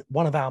event,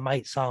 one of our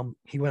mates,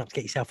 he went up to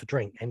get himself a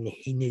drink, and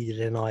he needed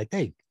an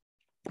ID.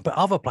 But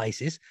other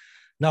places,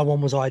 no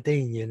one was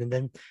IDing you. And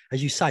then,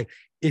 as you say,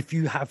 if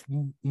you have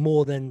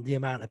more than the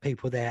amount of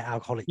people there,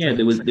 alcoholic drinks,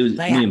 there was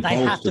they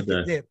had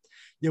to.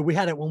 Yeah, we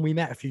had it when we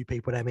met a few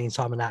people there, me and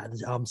Simon, at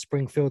the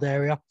Springfield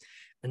area,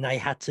 and they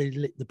had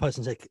to. The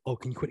person said, "Oh,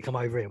 can you quickly come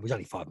over here?" It was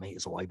only 5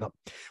 meters away, but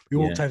we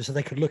walked over so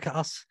they could look at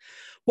us.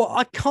 Well,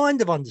 I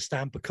kind of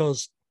understand,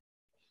 because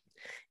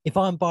if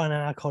I'm buying an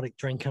alcoholic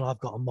drink and I've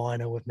got a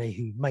minor with me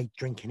who may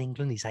drink in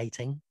England, he's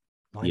 18,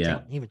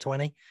 19, even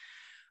 20.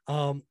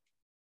 I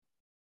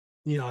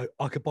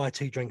could buy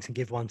 2 drinks and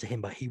give one to him,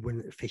 but he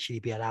wouldn't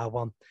officially be allowed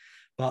one.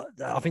 But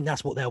I think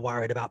that's what they're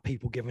worried about,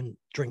 people giving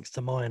drinks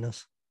to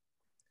minors.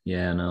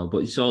 Yeah, no,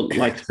 but so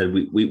like I said,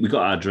 we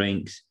got our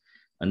drinks,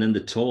 and then the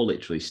tour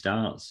literally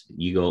starts.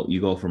 You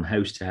go from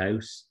house to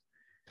house.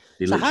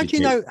 So how do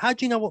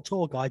you know what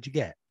tour guide you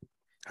get?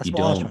 That's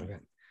what I was trying to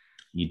get.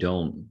 You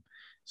don't.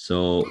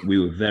 So we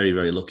were very,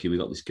 very lucky. We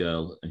got this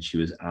girl, and she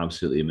was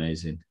absolutely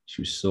amazing.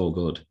 She was so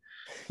good.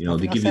 I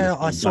think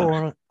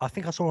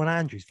I saw on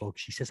Andrew's vlog,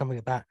 she said something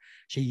about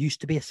she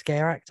used to be a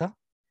scare actor.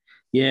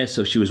 Yeah,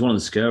 so she was one of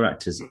the scare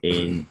actors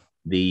in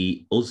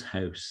the Us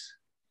house.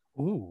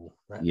 Ooh.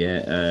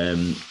 Yeah,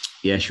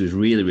 she was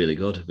really, really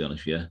good, to be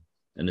honest with you.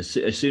 And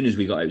as soon as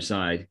we got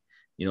outside,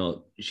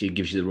 she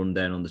gives you the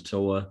rundown on the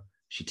tour.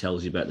 She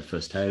tells you about the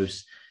first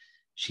house.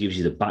 She gives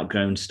you the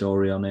background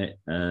story on it.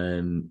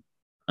 And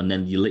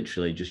then you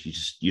literally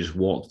just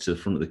walk to the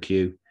front of the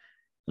queue.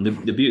 And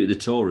the beauty of the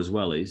tour as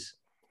well is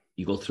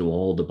you go through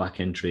all the back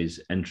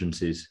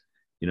entrances.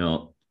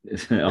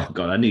 Oh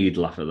God, I knew you'd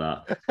laugh at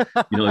that.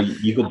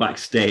 You go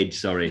backstage.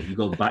 Sorry, you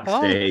go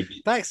backstage.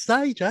 Oh,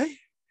 backstage, eh?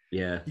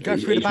 Yeah, you go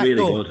through the back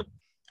door. Really good.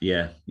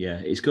 Yeah,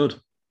 it's good.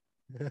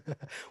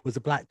 Was the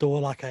black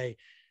door like a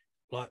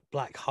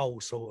black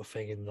hole sort of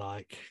thing, and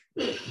like?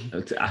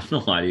 I have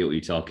no idea what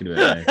you're talking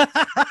about.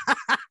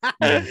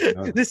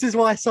 This is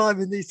why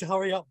Simon needs to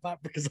hurry up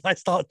back, because I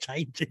start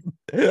changing.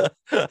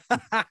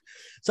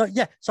 So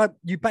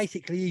you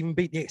basically even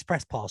beat the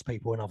express pass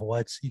people. In other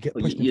words, you get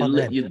pushed in front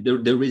of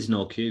them. There is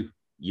no queue.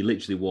 You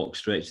literally walk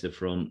straight to the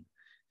front,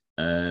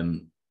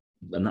 and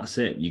that's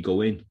it. You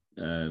go in.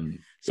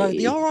 So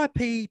the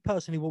RIP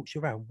person who walks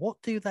you around, what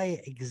do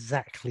they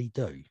exactly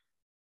do?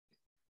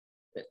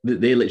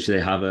 They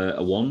literally have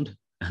a wand,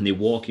 and they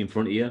walk in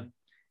front of you.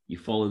 You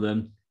follow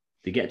them.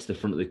 They get to the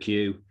front of the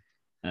queue.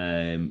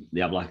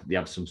 They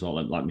have some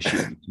sort of like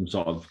machine, some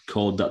sort of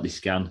code that they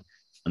scan,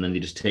 and then they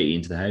just take you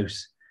into the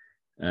house.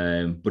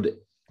 But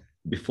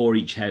before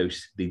each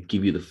house, they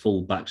give you the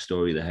full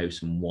backstory of the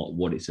house and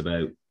what it's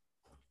about.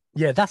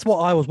 Yeah, that's what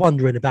I was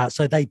wondering about.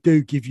 So they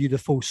do give you the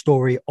full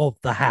story of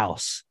the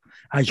house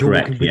as you're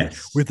Correct, walking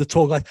yes. with the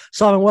tour guide.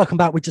 Simon, welcome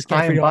back. We just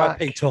I came through am the back.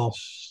 RIP tour.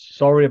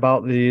 Sorry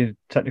about the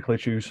technical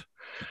issues.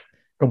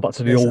 Gone back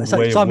to the old So,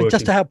 way Simon, of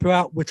just to working. help you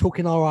out, we're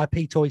talking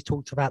RIP tour. He's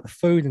talked about the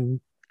food and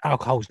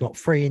alcohol's not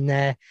free in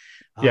there.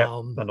 Yeah,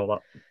 I know that.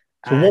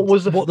 So and what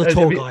was what the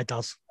tour guide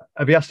does?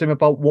 Have you asked him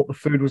about what the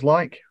food was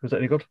like? Was it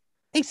any good?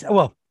 It's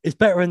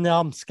better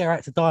than Scare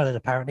Actor Dining,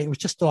 apparently. It was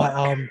just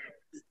like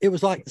it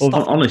was like Well,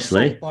 stuff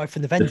honestly, sold by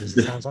from the vendors,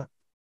 it sounds like.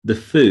 The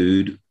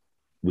food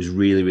was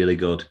really, really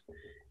good.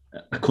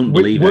 I couldn't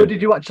believe Where it.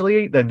 did you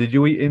actually eat then? Did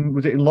you eat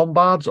was it in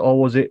Lombard's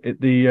or was it at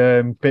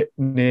the bit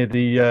near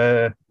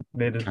the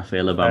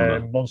Cafe La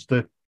Bamba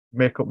monster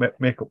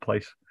makeup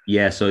place?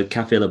 Yeah, so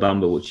Cafe La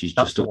Bamba, which is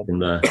just up from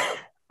there.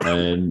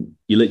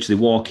 You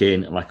literally walk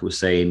in, like I was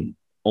saying,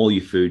 all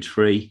your food's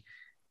free.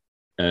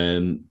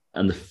 And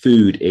the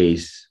food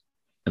is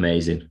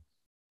amazing.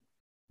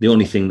 The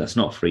only thing that's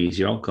not free is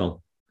your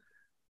alcohol.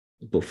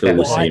 But Phil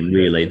was saying,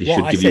 really, they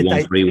should give you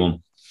one free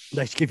one.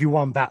 They should give you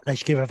one back. They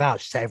should give a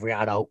voucher to every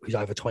adult who's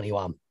over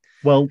 21.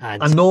 Well,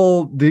 I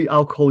know the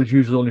alcohol is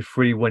usually only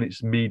free when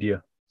it's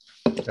media,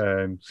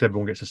 so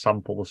everyone gets a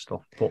sample of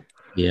stuff. But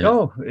yeah,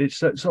 no, it's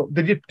so.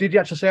 Did you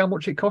actually say how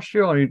much it cost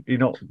you, or are you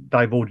not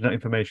divulging that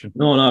information?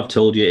 No, I've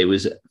told you it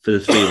was for the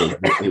three of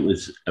us. It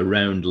was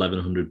around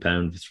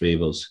 £1,100 for three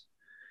of us.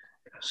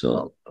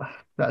 So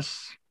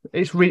that's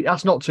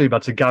not too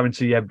bad to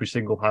guarantee every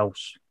single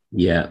house.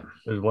 Yeah,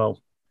 as well.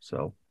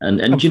 So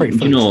and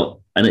you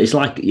know, and it's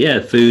like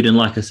food, and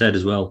like I said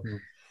as well,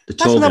 the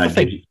that's tour another guide.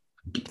 Thing.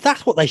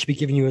 That's what they should be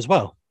giving you as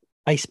well.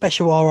 A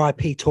special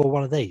RIP tour,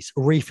 one of these,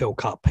 a refill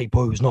cup.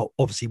 People who's not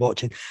obviously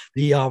watching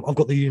the, I've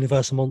got the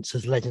Universal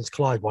Monsters Legends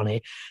Collide one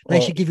here.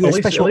 They should give you at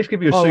least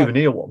give you a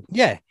souvenir one.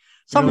 Yeah,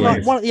 something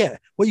like one. Yeah,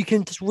 where you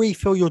can just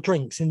refill your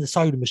drinks in the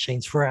soda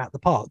machines throughout the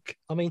park.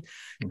 I mean,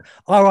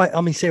 all right. I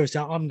mean, seriously,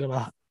 I'm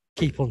gonna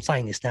keep on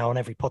saying this now on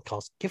every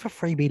podcast. Give a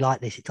freebie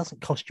like this. It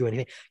doesn't cost you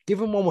anything. Give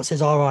them one that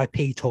says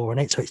RIP tour on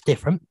it, so it's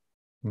different.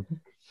 Mm-hmm.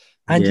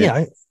 And you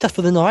know, just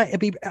for the night, I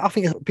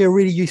think it'd be a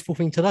really useful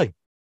thing to do.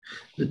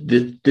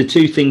 The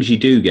two things you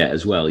do get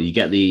as well, you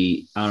get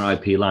the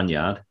RIP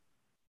lanyard,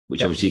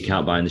 which obviously you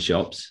can't buy in the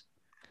shops,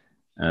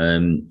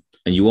 and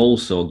you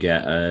also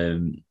get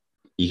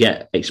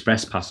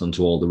express pass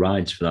onto all the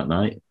rides for that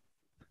night.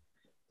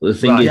 But the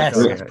thing is,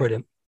 that's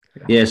brilliant.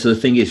 Yeah, so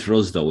the thing is for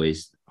us though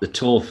is the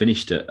tour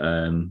finished at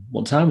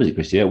what time was it,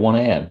 Christy? At 1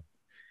 a.m.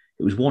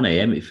 It was 1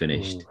 a.m. It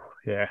finished.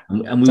 Ooh, yeah,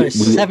 and so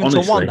it's 7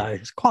 to 1 though.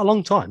 It's quite a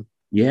long time.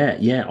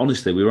 Yeah.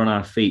 Honestly, we were on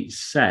our feet.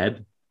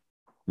 Seb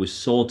was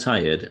so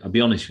tired. I'll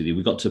be honest with you.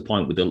 We got to a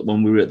point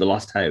when we were at the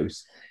last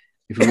house.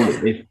 We thought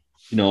about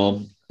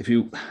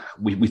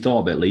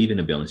leaving.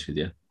 To be honest with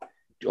you,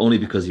 only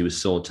because he was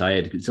so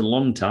tired. It's a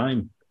long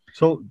time.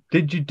 So,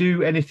 did you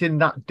do anything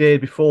that day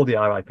before the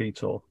RIP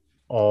tour,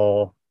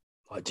 or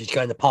did you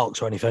go in the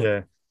parks or anything?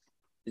 Yeah.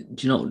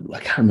 Do you know? I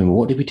can't remember.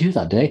 What did we do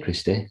that day,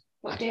 Christy?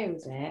 What day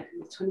was it?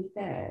 The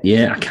 23rd?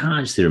 Yeah, I can't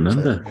actually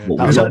remember.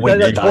 That's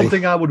one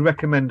thing I would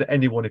recommend to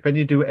anyone. If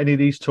you do any of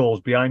these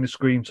tours, behind the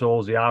screen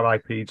tours, the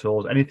RIP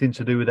tours, anything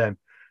to do with them,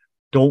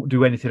 don't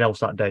do anything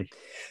else that day.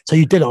 So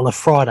you did it on a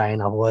Friday,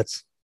 in other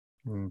words.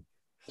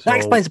 That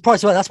explains the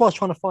price of it. That's what I was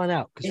trying to find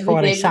out. Because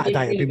Friday,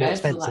 Saturday, it'd be more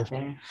expensive.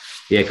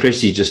 Yeah,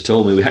 Christy just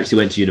told me we actually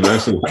went to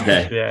Universal that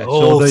day. Yeah,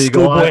 so there you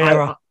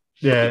go.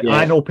 Yeah.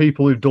 I know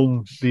people who've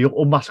done the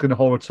Unmasking the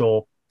Horror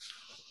tour,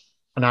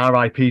 an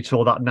RIP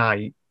tour that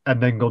night, and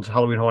then go to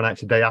Halloween Horror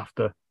Nights the day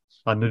after,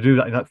 and they do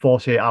that in like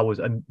 48 hours,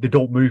 and they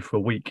don't move for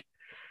a week.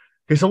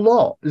 It's a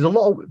lot. There's a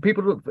lot of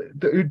people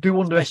who do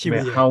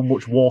underestimate how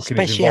much walking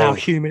is involved. Especially how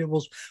humid it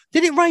was.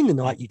 Did it rain the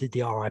night you did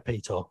the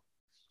RIP tour?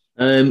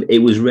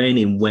 It was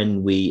raining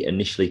when we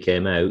initially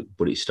came out,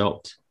 but it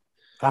stopped.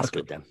 That's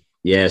good then.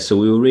 Yeah, so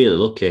we were really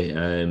lucky.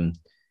 I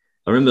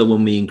remember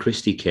when me and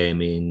Christy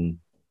came in,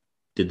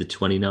 did the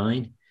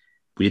 29.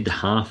 We did the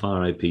half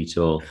RIP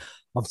tour.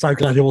 I'm so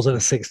glad it wasn't a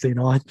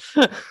 69.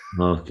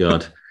 Oh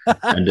God!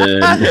 And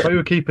we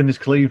were keeping this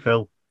clean,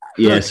 Phil.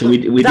 Yeah, so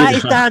we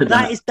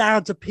that is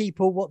down to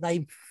people what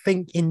they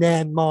think in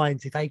their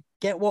minds. If they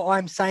get what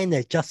I'm saying,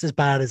 they're just as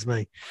bad as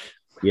me.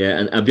 Yeah,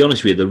 and I'll be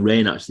honest with you, the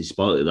rain actually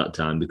spoiled it that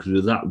time because we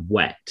were that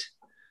wet.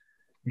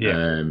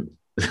 Yeah.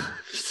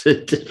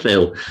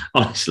 Phil,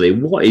 honestly,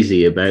 what is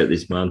he about,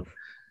 this man?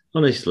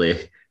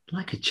 Honestly,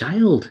 like a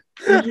child.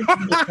 This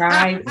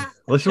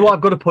is what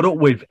I've got to put up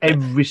with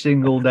every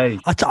single day.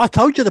 I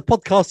told you the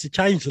podcast has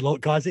changed a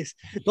lot, guys. It's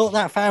not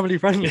that family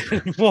friendly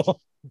anymore.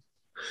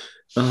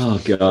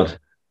 Oh God!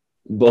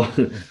 But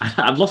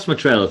I've lost my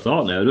trail of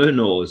thought now. I don't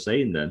know what I was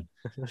saying then.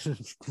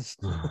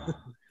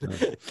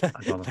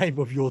 Name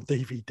of your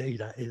DVD,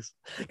 that is.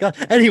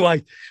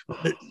 Anyway,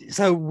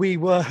 so we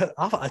were.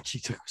 I've actually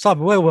took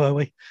Simon. Where were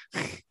we?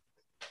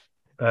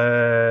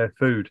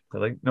 Food. I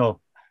think no.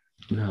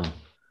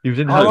 He was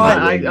in.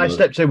 I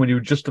stepped in when you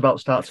were just about to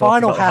start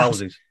talking about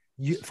houses.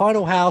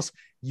 Final house.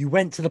 You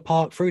went to the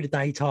park through the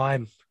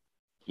daytime.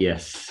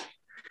 Yes.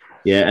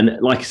 Yeah,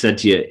 and like I said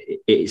to you,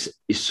 it's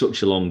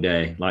such a long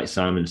day. Like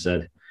Simon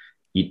said,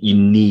 you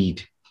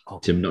need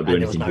to not do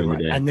anything during the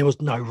day. And there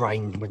was no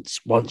rain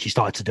once you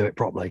started to do it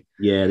properly.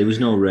 Yeah, there was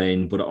no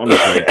rain, but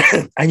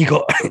honestly, and you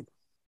got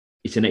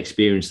it's an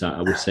experience that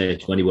I would say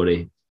to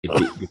anybody,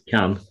 if you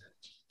can,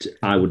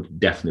 I would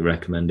definitely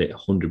recommend it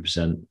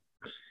 100%.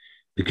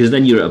 Because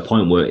then you're at a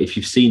point where if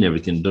you've seen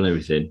everything, done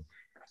everything,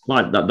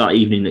 like that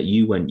evening that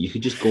you went, you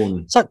could just go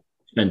and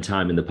spend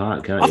time in the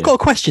park, can't you? I've got a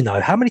question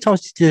though. How many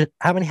houses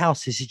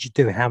did you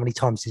do and how many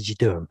times did you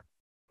do them?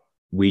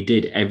 We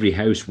did every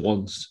house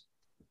once.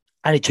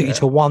 And it took you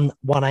to 1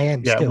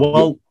 a.m. Yeah, still.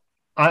 well,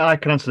 I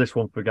can answer this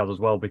one for Gaz as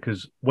well,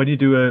 because when you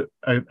do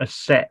a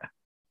set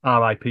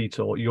RIP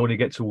tour, you only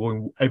get to go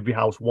in every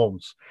house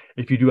once.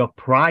 If you do a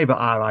private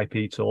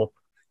RIP tour,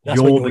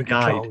 you're the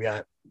guide. Control,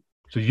 yeah.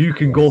 So you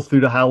can go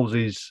through the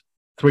houses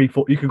 3,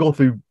 4. You can go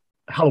through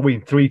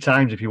Halloween 3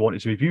 times if you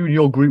wanted to. If you and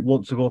your group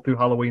want to go through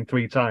Halloween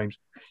 3 times,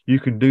 you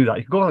can do that.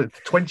 You can go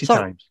like 20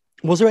 times.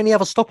 Was there any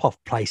other stop-off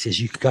places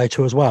you could go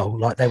to as well?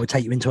 Like they would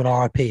take you into an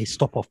RIP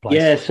stop-off place?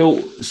 Yeah,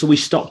 so we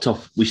stopped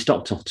off. We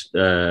stopped off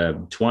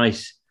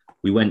twice.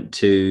 We went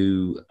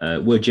to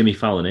where Jimmy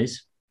Fallon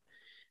is.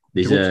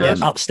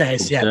 There's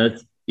upstairs.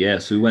 Yeah.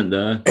 So we went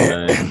there.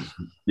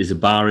 There's a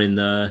bar in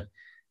there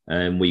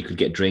where you could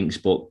get drinks,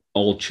 but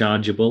all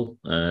chargeable.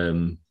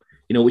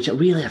 Which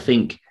I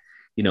think,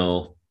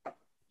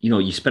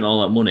 you spent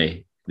all that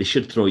money. They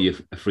should throw you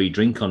a free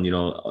drink on,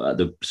 at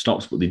the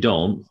stops, but they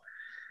don't.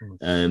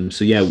 And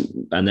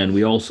then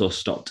we also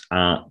stopped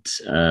at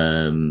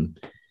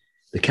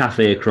the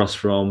cafe across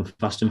from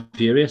Fast and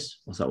Furious.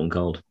 What's that one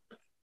called?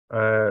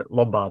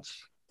 Lombards.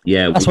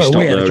 Yeah, that's we what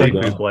stopped we're there.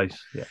 Good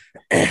place.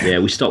 Yeah,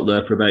 we stopped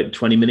there for about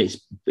 20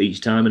 minutes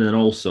each time, and then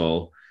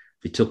also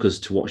they took us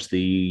to watch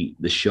the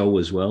show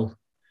as well.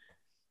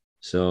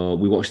 So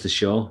we watched the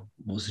show.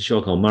 What's the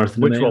show called?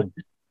 Marathon. Which one?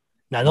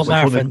 No, not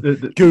Marathon.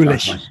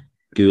 Ghoulish.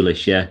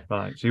 Ghoulish, yeah.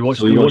 Right. So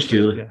we watched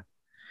Ghoulish.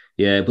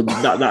 Yeah, but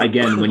that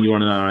again, when you're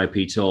on an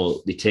RIP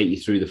tour, they take you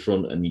through the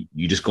front and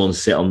you just go and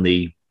sit on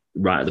the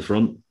right at the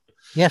front.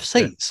 You have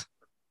seats?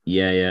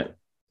 Yeah.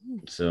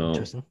 So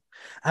interesting.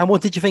 And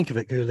what did you think of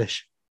it,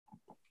 Ghoulish?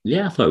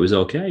 Yeah, I thought it was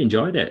okay.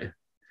 Enjoyed it.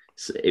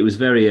 It was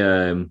very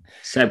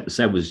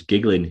Seb was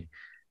giggling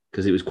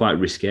because it was quite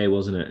risque,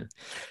 wasn't it?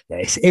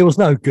 Yes, it was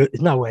no good.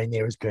 It's nowhere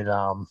near as good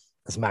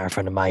as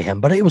Marathon and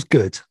Mayhem, but it was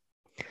good.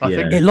 I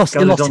think it lost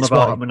its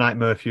way.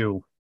 Nightmare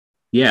Fuel.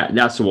 Yeah,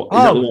 that's the one.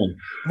 Is that the one?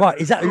 Right,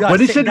 is that when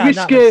he said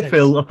risque,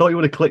 Phil? I thought you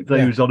would have clicked that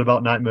he was on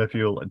about Nightmare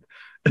Fuel. And...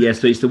 Yeah,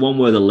 so it's the one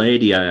where the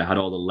lady had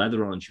all the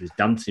leather on. She was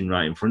dancing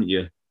right in front of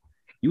you.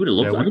 You would have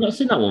loved that. Have you not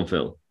seen that one,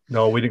 Phil?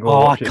 No, we didn't go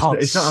watch it. I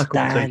can't it's not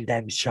stand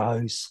them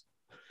shows.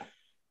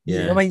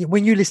 Yeah. I mean,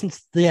 when you listen to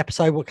the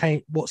episode,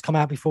 what's come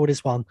out before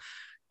this one,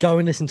 go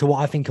and listen to what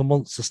I think a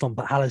monster stomp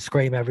at Hello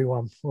Scream,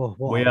 everyone. Oh,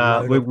 we're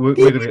going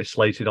to get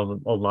slated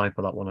online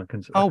for that one. I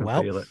can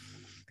feel it.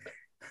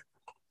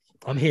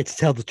 I'm here to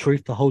tell the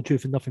truth, the whole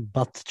truth, and nothing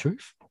but the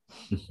truth.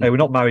 Hey, we're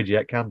not married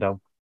yet. Calm down.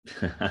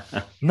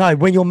 No,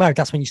 when you're married,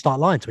 that's when you start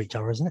lying to each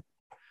other, isn't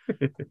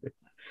it?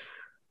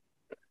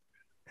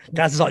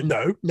 Gaz is like,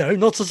 no,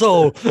 not at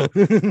all. I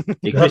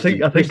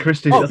think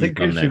Christy's going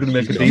to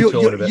make a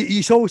detour of it.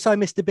 You also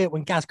missed a bit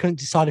when Gaz couldn't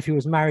decide if he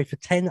was married for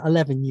 10,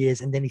 11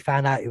 years, and then he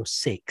found out it was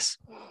 6.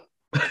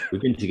 We've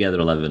been together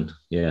 11.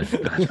 Yeah.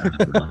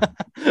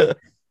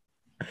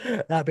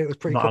 That bit was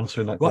pretty not cool.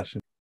 Answering that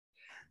question.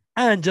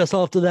 And just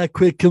after that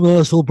quick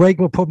commercial break,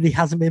 what probably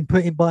hasn't been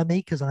put in by me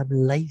because I'm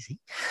lazy.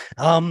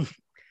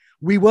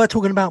 We were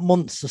talking about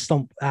Monster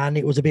Stomp and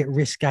it was a bit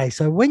risque.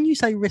 So when you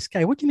say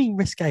risque, what do you mean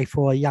risque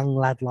for a young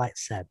lad like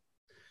Seb?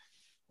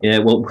 Yeah,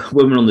 well,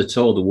 when we were on the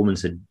tour, the woman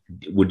said,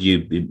 would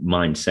you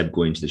mind Seb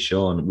going to the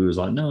show? And we was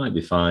like, no, it'd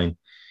be fine.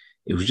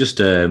 It was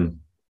just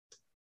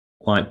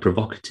quite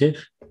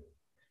provocative.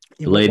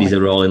 The ladies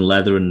are all in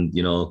leather and,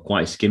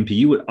 quite skimpy.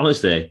 You would,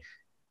 honestly,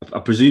 I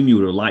presume you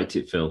would have liked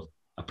it, Phil.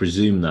 I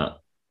presume that,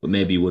 but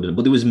maybe you wouldn't.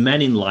 But there was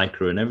men in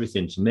lycra and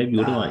everything, so maybe you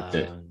would have liked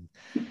it.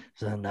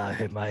 So no,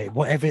 mate.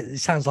 Whatever. It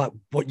sounds like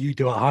what you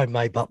do at home,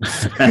 mate. But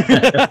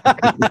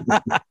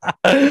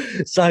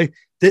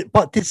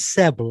but did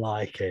Seb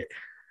like it?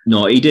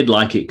 No, he did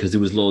like it because there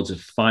was loads of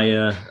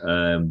fire.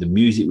 The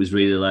music was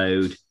really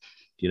loud.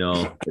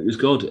 It was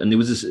good, and there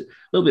was this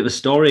little bit of a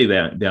story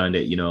behind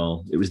it.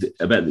 It was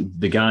about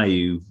the guy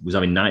who was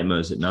having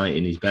nightmares at night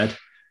in his bed.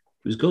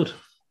 It was good.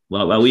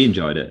 Well, we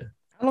enjoyed it.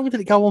 How long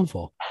did it go on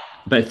for?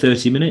 About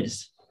 30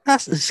 minutes.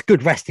 That's a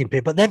good resting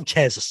bit, but them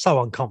chairs are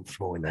so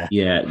uncomfortable in there.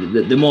 Yeah,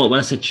 the more, when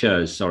I said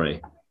chairs,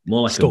 sorry,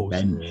 more like Stalls. a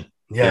bench.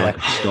 Yeah, like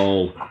a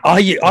stall.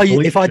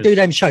 If I do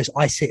them shows,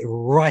 I sit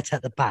right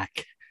at the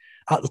back,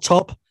 at the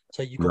top,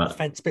 so you've got the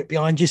fence bit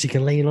behind you, so you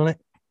can lean on it.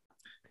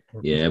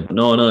 Yeah, but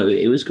no,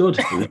 it was good.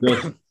 It was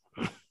good.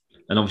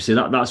 And obviously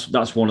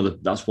that's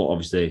what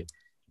obviously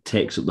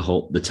takes up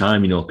the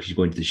time, because you're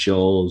going to the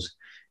shows,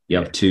 you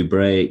have 2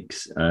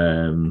 breaks,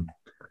 and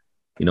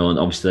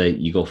obviously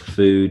you go for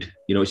food.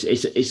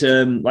 It's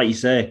like you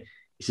say,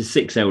 it's a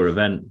 6-hour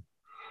event.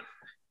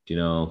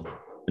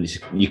 and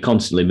you're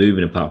constantly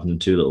moving apart from the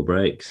 2 little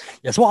breaks.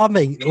 That's what I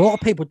mean. A lot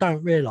of people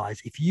don't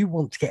realise if you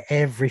want to get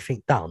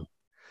everything done,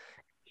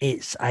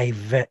 it's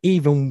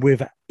even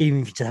if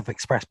you just have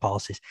express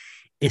passes,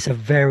 it's a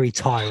very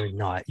tiring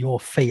night. Your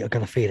feet are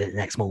going to feel it the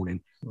next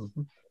morning.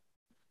 Mm-hmm.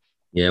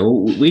 Yeah,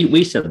 well,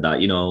 we said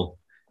that, you know.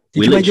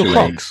 Did you make your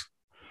clocks?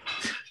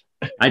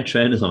 I had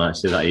trainers on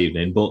actually that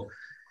evening, but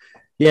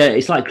yeah,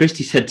 it's like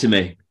Christy said to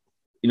me,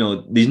 you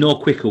know, there's no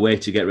quicker way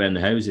to get around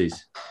the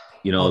houses,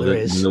 you know,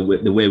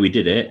 the way we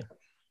did it.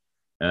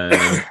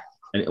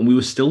 And we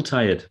were still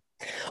tired.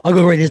 I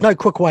agree. There's no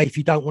quick way if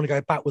you don't want to go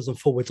backwards and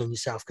forwards on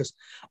yourself, because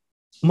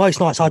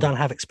most nights I don't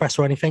have express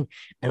or anything,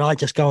 and I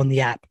just go on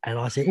the app and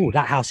I say, oh,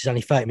 that house is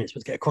only 30 minutes,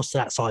 we'll get across to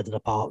that side of the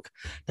park.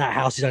 That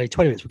house is only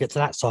 20 minutes, we'll get to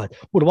that side.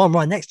 Well, the one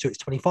right next to it's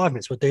 25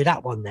 minutes, we'll do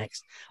that one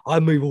next. I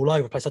move all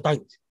over the place. I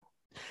don't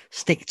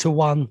stick to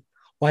one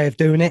way of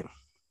doing it.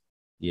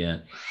 Yeah.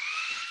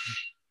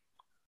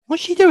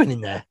 What's she doing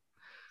in there?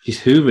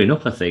 She's hoovering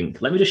up, I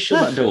think. Let me just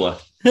shut that door.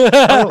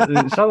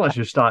 It sounds like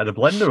she started a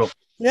blender up.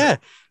 Yeah.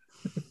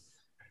 I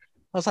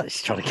was like,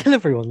 she's trying to kill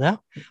everyone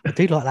now. I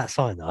do like that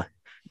sign though.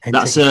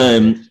 That's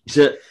that's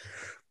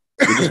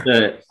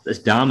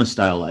Dharma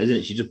style, isn't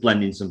it? She's just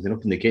blending something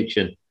up in the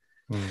kitchen.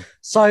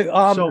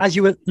 So, as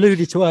you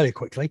alluded to earlier,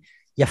 quickly,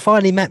 you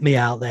finally met me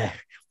out there.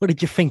 What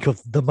did you think of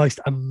the most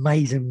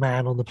amazing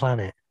man on the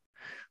planet?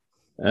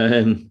 I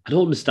don't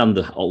understand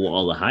what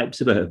all the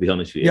hype's about, to be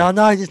honest with you. Yeah, I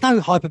know. There's no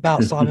hype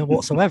about Simon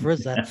whatsoever,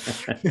 is there?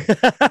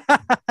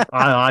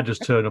 I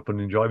just turn up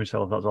and enjoy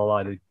myself. That's all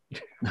I do.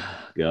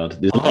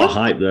 God, there's a lot of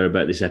hype there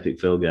about this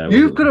epic Phil guy.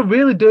 You've got a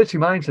really dirty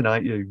mind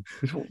tonight, you.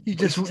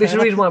 This is the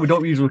reason why we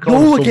don't usually record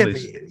on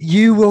Sundays.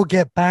 You will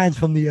get banned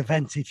from the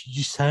event if you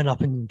just turn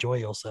up and enjoy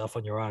yourself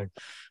on your own.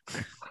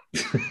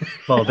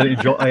 Well,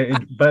 I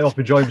better off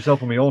enjoying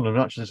myself on my own and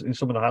actually in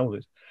some of the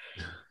houses.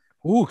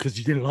 Oh, because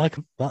you didn't like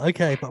them. But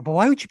okay, but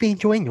why would you be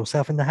enjoying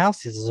yourself in the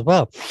houses as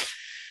well?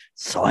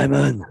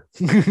 Simon.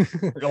 I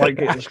like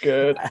getting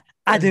scared.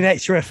 Adding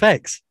extra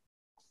effects.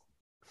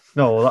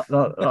 No,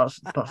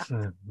 that's not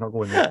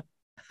going there.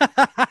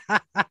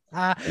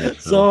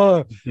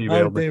 So,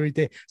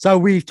 so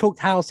we've talked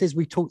houses,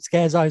 we've talked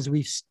scare zones,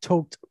 we've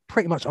talked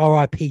pretty much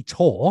RIP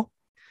tour.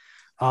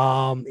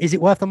 Is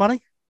it worth the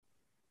money?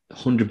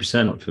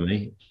 100% for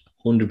me.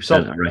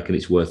 100%. I reckon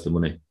it's worth the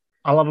money.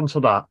 I'll add on to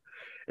that.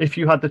 If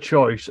you had the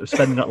choice of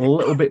spending a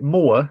little bit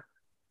more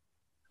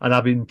and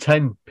having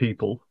 10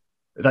 people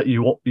that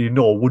you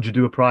know, would you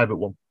do a private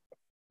one?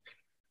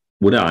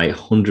 Would I?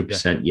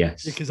 100%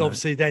 yes. Because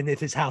obviously then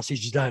if it's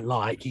houses you don't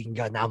like, you can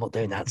go, no, I'm not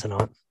doing that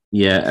tonight.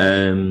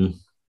 Yeah.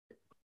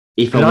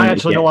 If I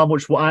actually know how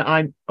much,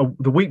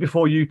 the week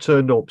before you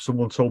turned up,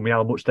 someone told me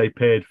how much they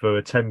paid for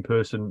a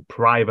 10-person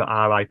private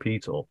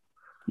RIP tour.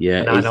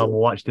 Yeah. And I know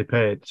how much they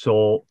paid.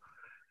 So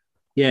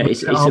yeah,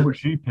 it's how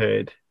much you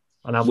paid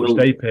and how much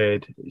they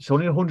paid. It's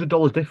only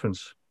 $100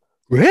 difference.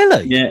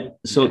 Really? Yeah.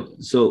 So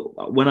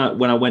when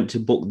I went to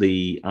book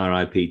the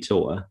RIP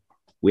tour,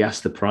 we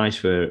asked the price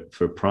for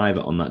a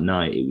private on that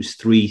night. It was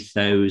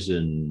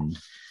 3,000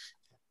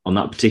 on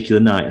that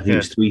particular night. I think it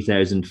was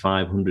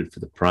 3,500 for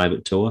the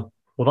private tour.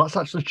 Well, that's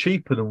actually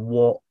cheaper than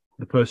what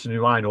the person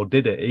who I know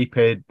did it. They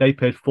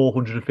paid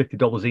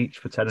 $450 each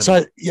for 10 of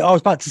them. So yeah, I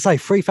was about to say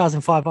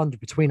 3,500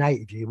 between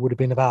 8 of you would have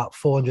been about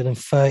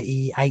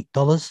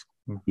 $438.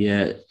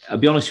 Yeah, I'll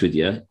be honest with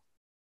you.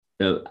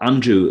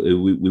 Andrew,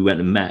 who we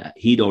went and met,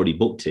 he'd already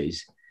booked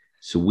his.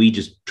 So we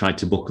just tried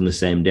to book on the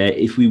same day.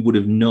 If we would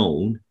have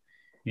known,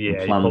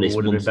 planned this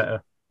month,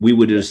 better. We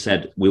would have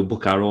said we'll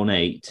book our own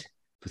 8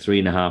 for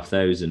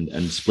 3,500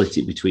 and split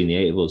it between the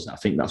 8 of us. I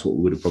think that's what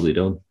we would have probably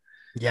done.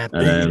 Yeah,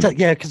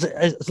 because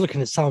I was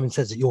looking at Simon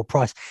says at your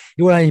price,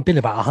 you would only been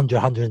about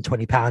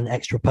 £120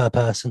 extra per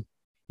person.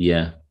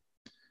 Yeah,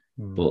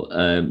 but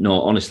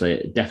no,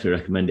 honestly, definitely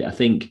recommend it. I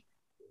think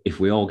if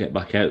we all get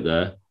back out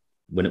there,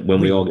 when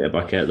we all get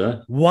back out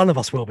there, one of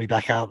us will be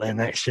back out there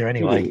next year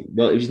anyway.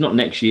 Well, if it's not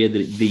next year,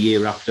 the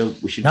year after,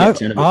 we should. No,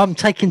 I'm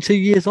taking 2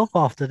 years off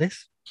after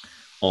this,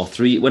 or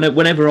 3.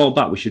 Whenever we're all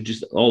back, we should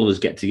just all of us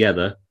get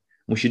together.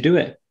 We should do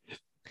it.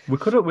 We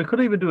could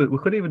even do it. We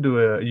could even do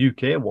a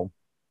UK one.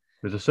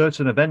 There's a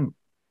certain event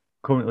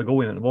currently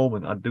going at the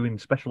moment. I'm doing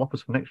special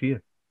offers for next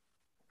year.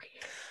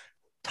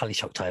 Tally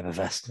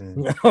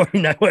Shocktoberfest. Yeah. I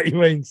know what he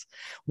means.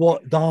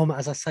 What Dharma,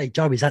 as I say,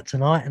 Joey's at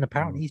tonight, and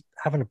apparently he's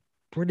having a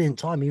brilliant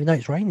time, even though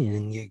it's raining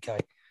in the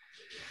UK.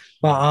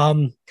 But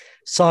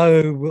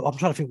so I'm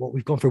trying to think what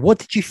we've gone through. What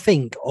did you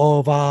think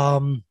of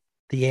the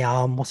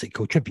what's it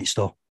called, tribute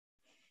store?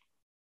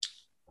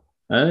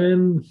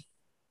 Yeah,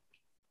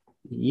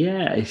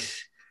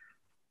 it's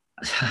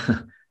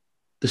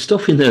the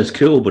stuff in there is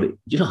cool, but it's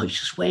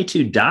just way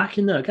too dark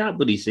in there. I can't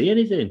bloody see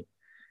anything.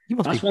 You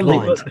must be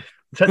blind.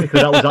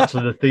 Technically, that was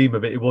actually the theme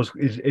of it.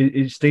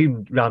 It's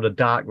themed around a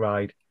dark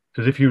ride.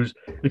 Because if you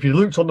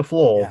looked on the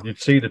floor,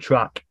 you'd see the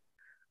track,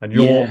 and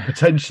you're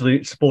potentially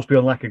it's supposed to be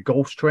on like a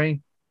ghost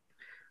train.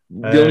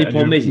 The only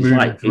problem is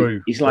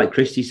it's like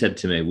Christy said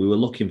to me. We were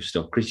looking for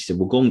stuff. Christy said,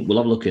 "We'll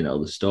have a look in at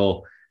the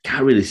store."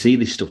 can't really see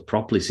this stuff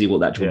properly, see what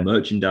the actual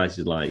merchandise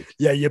is like.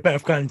 Yeah, you're better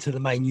off going to the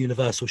main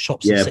Universal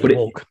shops Yeah, and City but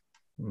Walk.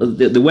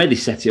 The way they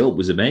set it up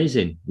was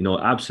amazing. You know,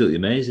 absolutely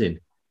amazing.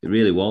 It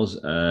really was.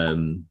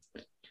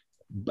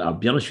 But I'll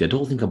be honest with you, I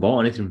don't think I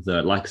bought anything from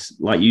there. Like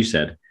you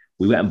said,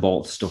 we went and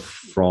bought stuff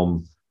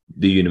from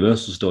the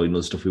Universal store, you know,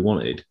 the stuff we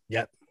wanted.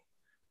 Yep.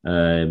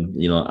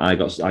 You know, I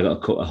got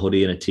a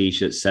hoodie and a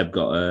t-shirt. Seb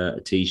got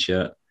a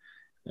t-shirt.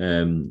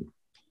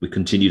 We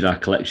continued our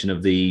collection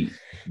of the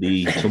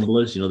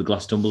tumblers, you know, the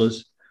glass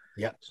tumblers.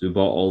 Yeah. So we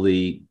bought all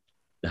the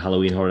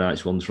Halloween Horror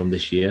Nights ones from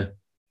this year.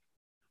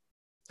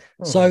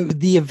 So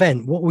the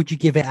event, what would you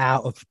give it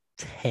out of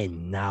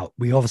 10? Now,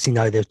 we obviously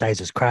know there's days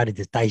it's crowded.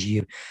 There's days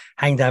you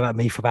hanged out at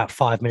me for about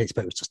 5 minutes,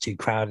 but it was just too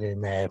crowded in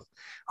there.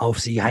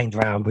 Obviously, you hanged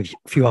around with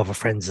a few other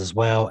friends as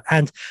well.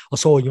 And I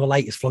saw in your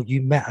latest vlog,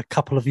 you met a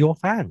couple of your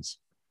fans.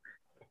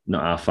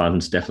 Not our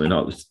fans, definitely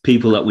not. It's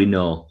people that we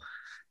know.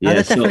 Yeah,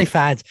 they're definitely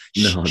fans.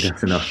 No,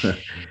 definitely not.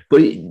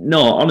 But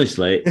no,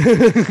 honestly,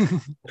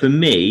 for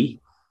me,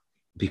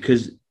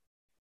 because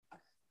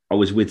I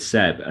was with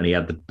Seb and he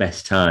had the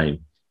best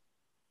time,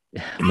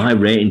 my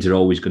ratings are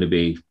always going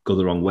to go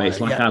the wrong way. It's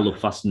like I love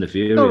Fast and the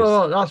Furious.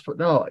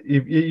 No.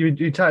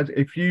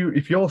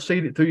 If you're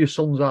seeing it through your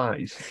son's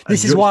eyes,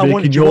 this is why I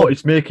wanted you.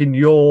 It's making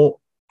your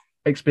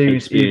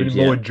experience even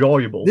more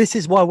enjoyable. This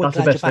is why we're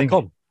glad you're back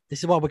on. This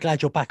is why we're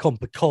glad you're back on,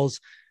 because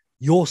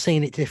you're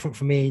seeing it different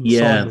from me and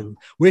Simon.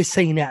 We're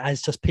seeing it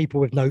as just people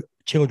with no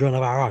children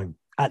of our own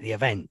at the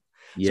event.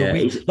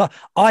 Yeah, so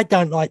I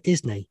don't like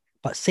Disney,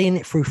 but seeing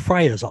it through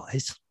Freya's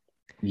eyes.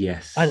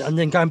 Yes. And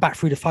then going back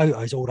through the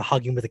photos, all the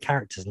hugging with the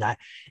characters and that,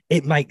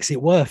 it makes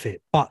it worth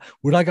it. But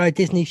would I go to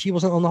Disney if she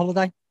wasn't on the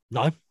holiday?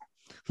 No.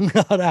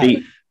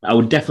 I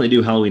would definitely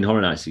do Halloween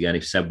Horror Nights again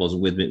if Seb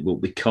wasn't with me, but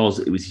because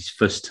it was his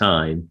first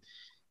time,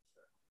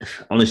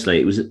 honestly,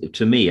 it was,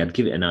 to me, I'd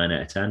give it a 9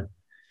 out of 10.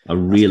 I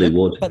really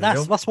would. But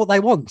that's what they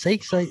want, see?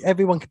 So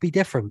everyone could be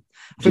different.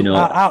 I think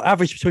our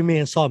average between me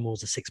and Simon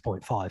was a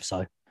 6.5.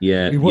 So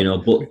yeah,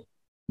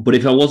 but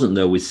if I wasn't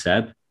there with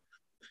Seb,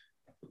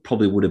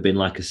 probably would have been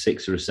like a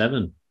 6 or a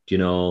 7. You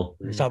know,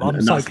 so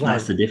I'm so glad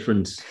that's the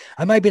difference.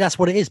 And maybe that's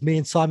what it is. Me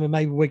and Simon,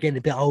 maybe we're getting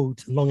a bit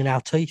old, long in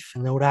our teeth,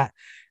 and all that,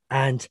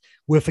 and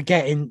we're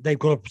forgetting they've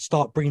got to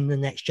start bringing the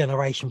next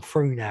generation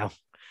through now.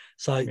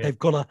 So they've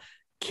got to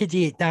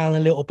kiddie it down a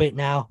little bit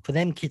now for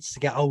them kids to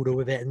get older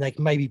with it, and they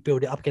can maybe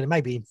build it up again.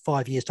 Maybe in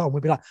 5 years' time,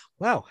 we'll be like,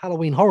 "Wow,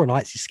 Halloween Horror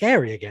Nights is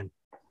scary again."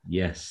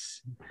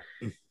 Yes,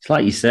 it's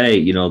like you say.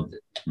 You know,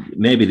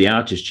 maybe the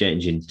art is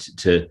changing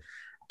to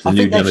the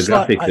new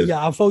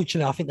demographic.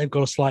 Unfortunately, I think they've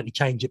got to slightly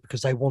change it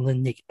because they want to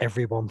nick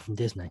everyone from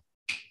Disney.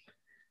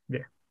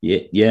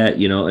 Yeah.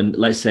 You know, and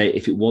let's say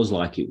if it was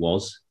like it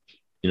was,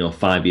 you know,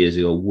 5 years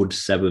ago, would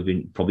Seb have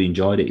probably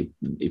enjoyed it?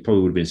 He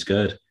probably would have been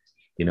scared.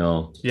 You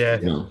know,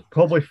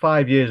 probably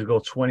 5 years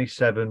ago,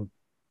 27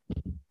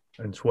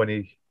 and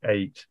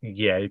 28.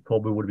 Yeah, he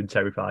probably would have been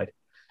terrified.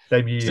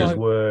 Them years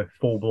were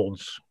full blown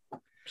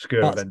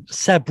scare events.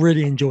 Seb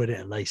really enjoyed it.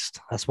 At least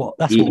that's what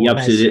he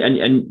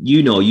absolutely. And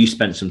you know, you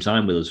spent some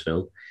time with us,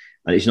 Phil.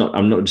 And it's not.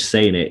 I'm not just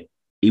saying it.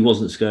 He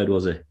wasn't scared,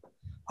 was he?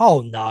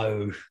 Oh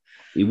no.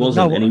 He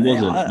wasn't, and he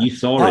wasn't. You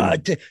saw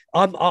him.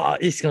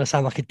 It's going to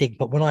sound like a dig,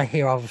 but when I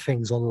hear other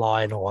things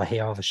online or I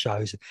hear other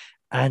shows,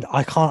 and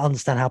I can't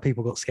understand how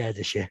people got scared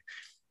this year.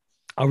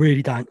 I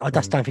really don't. I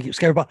just don't think it was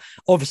scary. But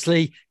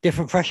obviously,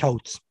 different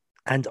thresholds.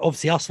 And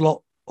obviously, us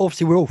lot,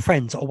 we're all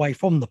friends away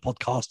from the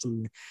podcast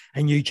and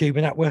YouTube,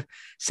 and that we're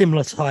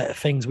similar type of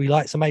things we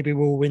like. So maybe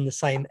we're all in the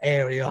same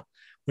area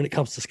when it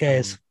comes to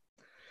scares.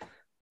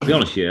 To be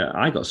honest,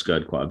 I got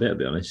scared quite a bit, to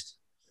be honest.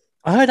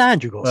 I heard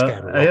Andrew got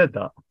scared. I heard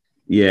that.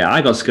 Yeah,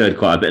 I got scared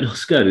quite a bit. No,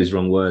 scared is the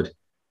wrong word.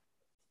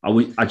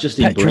 I just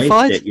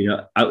Petrified? Embraced it, you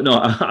know.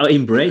 I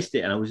embraced it,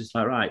 and I was just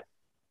like, right,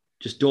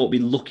 just don't be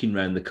looking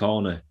round the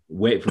corner,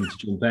 wait for them to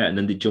jump out, and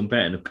then they jump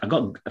out. And I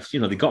got,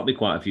 they got me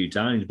quite a few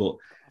times, but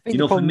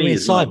for me,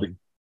 it's Simon.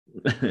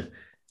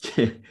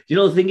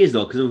 The thing is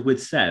though, because I was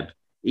with Seb,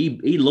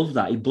 he loved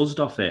that. He buzzed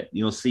off it.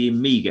 You know, seeing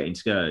me getting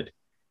scared,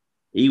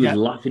 he was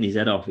laughing his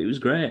head off. It was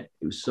great.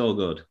 It was so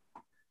good.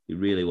 It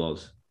really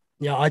was.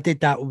 Yeah, I did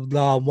that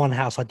one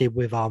house I did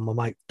with my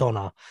mate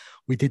Donna.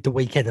 We did the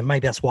weekend, and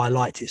maybe that's why I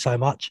liked it so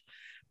much,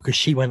 because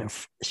she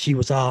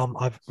was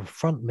either in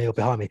front of me or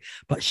behind me,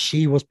 but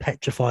she was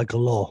petrified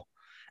galore,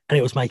 and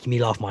it was making me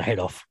laugh my head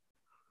off.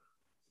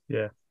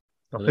 Yeah,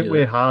 I think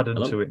we're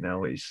hardened to it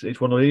now. It's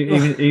one of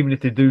the, even if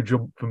they do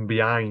jump from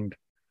behind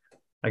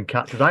and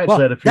catch us.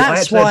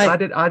 I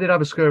did have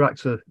a scare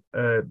actor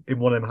in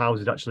one of them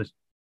houses actually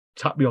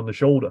tap me on the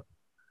shoulder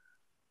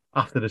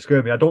after they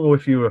scared me. I don't know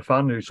if you're a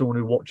fan or someone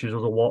who watches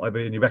us or whatever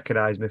and you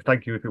recognise me.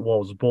 Thank you if it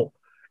was, but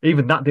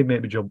even that didn't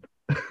make me jump.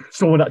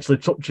 Someone actually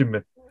touching me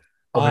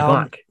on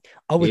my back.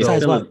 I would say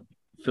as well.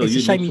 Phil,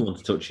 you'd love someone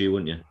to touch you,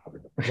 wouldn't you?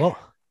 What?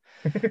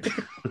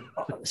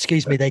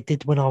 Excuse me, they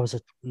did when I was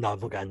No, I'm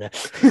not going there.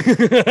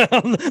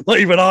 Not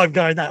even I'm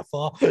going that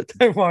far.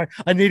 Don't worry.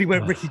 I nearly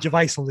went Ricky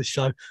Gervais on this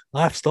show.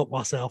 I have stopped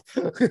myself.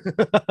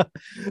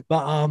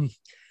 But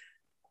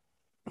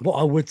what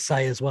I would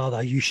say as well, though,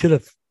 you should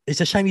have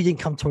it's a shame you didn't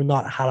come to a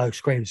night of Hello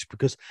Screams,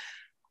 because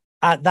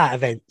at that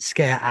event,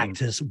 scare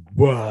actors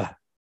were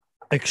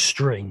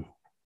extreme.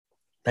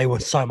 They were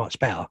so much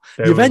better.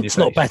 The event's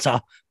not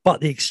better,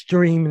 but the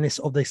extremeness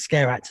of the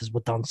scare actors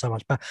were done so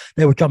much better.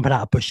 They were jumping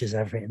out of bushes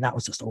and everything. And that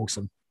was just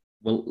awesome.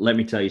 Well, let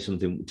me tell you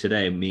something.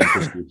 Today, me and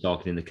Chris were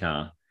talking in the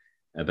car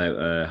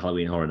about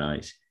Halloween Horror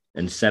Nights,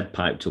 and Seb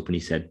piped up and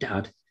he said,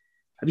 "Dad,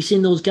 have you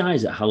seen those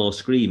guys at Hello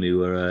Scream who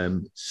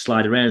were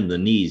slide around their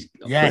knees,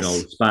 putting all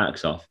the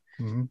sparks off?"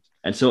 Mm-hmm.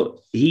 And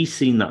so he's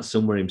seen that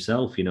somewhere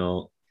himself, you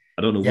know.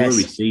 I don't know where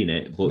he's seen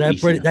it, but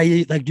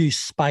they do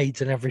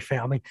spades and everything.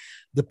 I mean,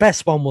 the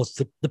best one was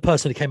the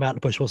person who came out of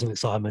the bush, wasn't it,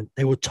 Simon?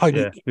 They were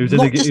totally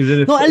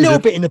not a little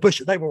bit in the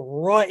bush. They were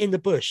right in the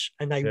bush,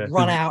 and they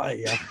run out at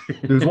you.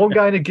 There was one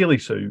guy in a ghillie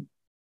suit,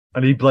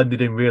 and he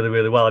blended in really,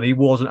 really well, and he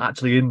wasn't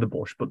actually in the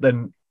bush. But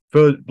then,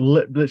 for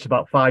literally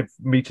about 5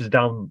 meters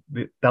down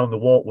the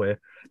walkway,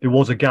 there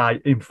was a guy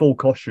in full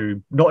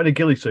costume, not in a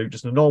ghillie suit,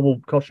 just a normal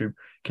costume,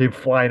 came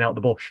flying out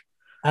the bush.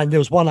 And there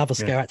was one other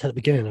scare actor at the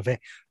beginning of it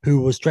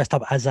who was dressed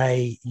up as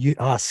a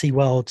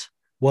SeaWorld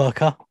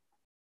worker.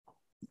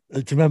 Do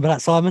you remember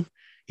that, Simon?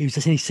 He was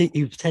just he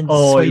was pretending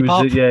to sweep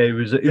up. He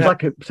was like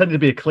pretending to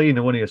be a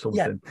cleaner, wasn't he, or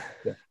something?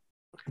 Yeah.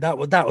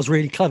 That was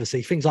really clever.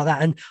 See, things like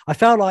that. And I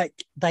felt like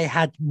they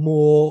had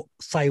more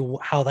say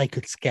how they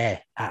could scare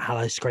at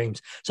Hello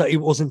Screams. So it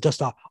wasn't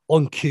just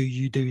on cue,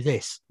 you do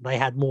this. They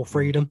had more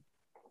freedom.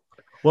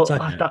 Well,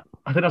 I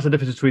think that's the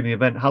difference between the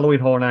event. Halloween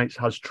Horror Nights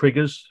has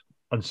triggers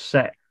and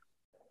set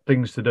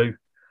things to do,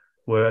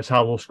 whereas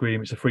Hello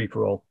Scream, it's a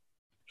free-for-all.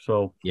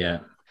 So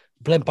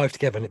blend both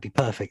together and it'd be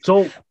perfect.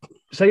 So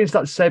saying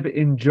that Seb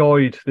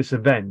enjoyed this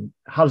event,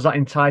 has that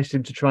enticed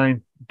him to try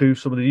and do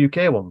some of the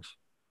UK ones?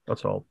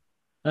 That's all.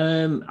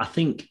 I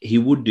think he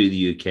would do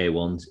the UK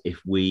ones if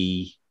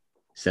we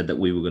said that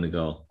we were going to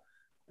go.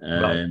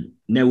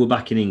 Now we're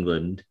back in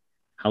England.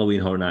 Halloween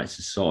Horror Nights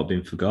has sort of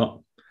been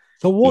forgot.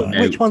 So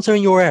which ones are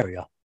in your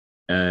area?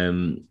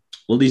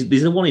 Well, there's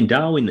the one in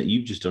Darwin that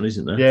you've just done,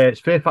 isn't there? Yeah, it's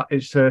Fear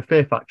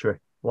Factory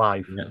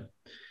live. Yeah.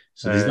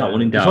 So there's that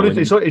one in Darwin.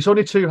 It's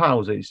only 2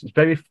 houses. It's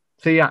very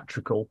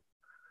theatrical.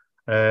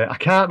 I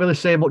can't really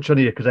say much on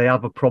here because I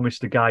have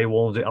promised the guy who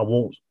owns it I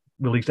won't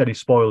release any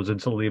spoilers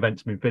until the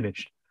event's been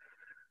finished.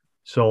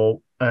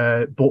 So,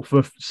 but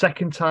for the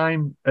second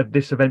time of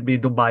this event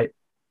being done by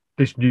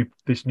this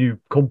new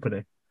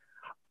company,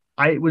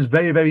 it was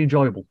very, very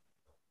enjoyable,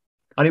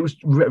 and it was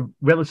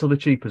relatively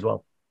cheap as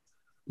well.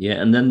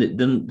 Yeah, and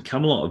then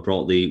Camelot have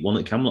brought the one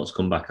at Camelot's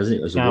come back, hasn't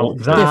it? As now,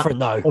 different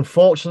though.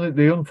 Unfortunately,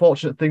 the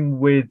unfortunate thing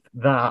with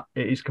that,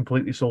 it is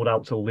completely sold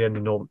out till the end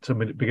of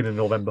beginning of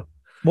November.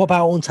 What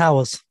about Alton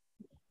Towers?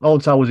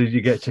 Alton Towers is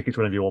you get tickets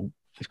whenever you want.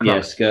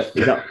 Yes,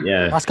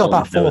 that's got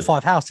about 4 or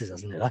 5 houses,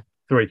 hasn't it? Though?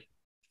 3.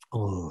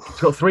 Oh.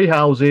 It's got 3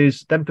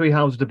 houses. Them 3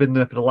 houses have been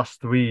there for the last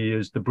 3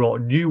 years. They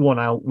brought a new one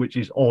out, which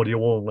is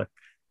audio only.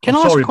 Can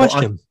I ask a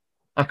question?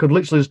 I could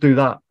literally just do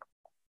that.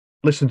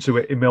 Listen to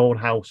it in my own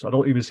house. I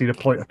don't even see the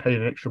point of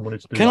paying extra money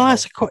to do that. Can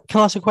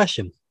I ask a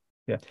question?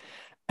 Yeah.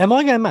 Am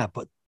I going mad?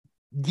 But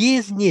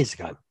years and years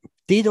ago,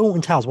 did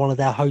Alton Towers, one of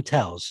their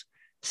hotels,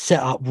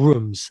 set up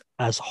rooms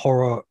as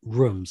horror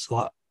rooms,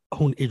 like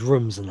haunted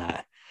rooms and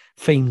that,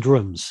 themed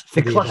rooms?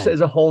 They classed it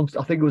as a haunt.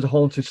 I think it was a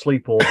haunted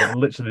sleepover, and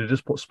literally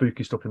just put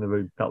spooky stuff in the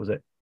room. That was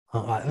it.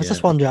 All right. I was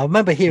just wondering. I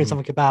remember hearing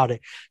something about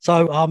it.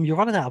 So you're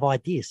running out of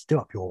ideas to do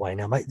up your way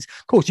now, mate.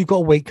 Of course, you've got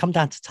a week. Come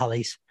down to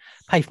Tully's.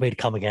 Pay for me to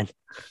come again.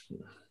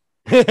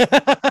 But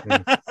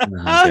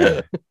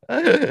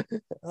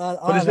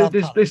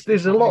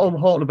there's a lot of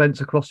haunted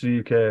events across the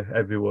UK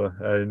everywhere,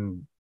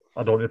 and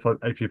I don't know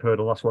if you've heard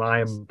the last one. I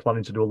am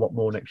planning to do a lot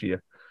more next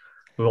year.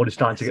 We're already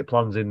starting to get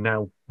plans in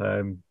now.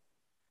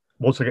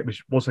 Once I get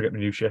my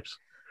new shifts,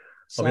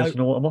 I'll be able to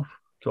know what I'm off.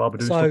 So I'll be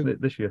doing stuff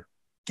this year.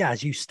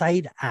 Gaz, you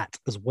stayed at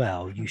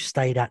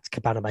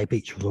Cabana Bay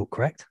Beach Resort,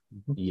 correct?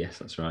 Yes,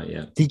 that's right,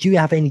 yeah. Did you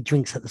have any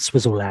drinks at the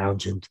Swizzle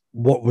Lounge, and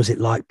what was it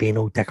like being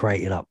all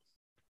decorated up?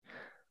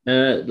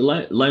 The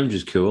lounge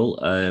was cool.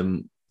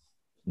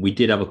 We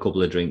did have a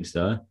couple of drinks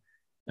there.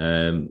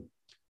 The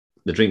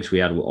drinks we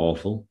had were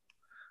awful,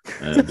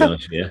 to be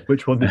honest with you.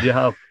 Which one did you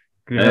have?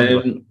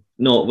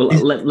 No, well,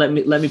 let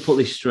me put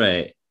this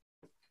straight.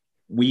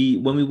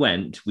 When we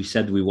went, we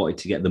said we wanted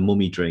to get the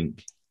mummy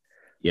drink.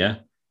 Yeah?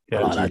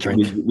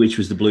 Which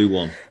was the blue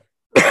one.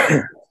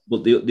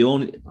 But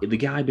the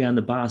guy behind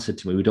the bar said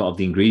to me, "We don't have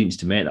the ingredients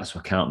to make that, so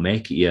I can't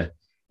make it here."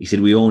 He said,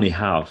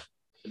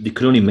 they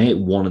could only make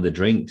one of the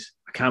drinks.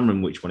 I can't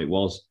remember which one it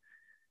was.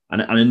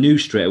 And I knew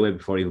straight away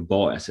before I even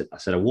bought it, I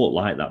said I won't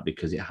like that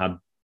because it had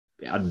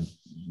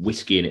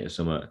whiskey in it or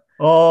something.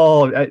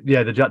 Oh,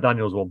 yeah, the Jack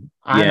Daniels one.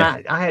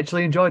 I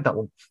actually enjoyed that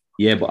one.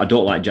 Yeah, but I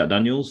don't like Jack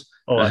Daniels.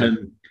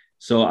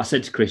 So I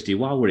said to Christy,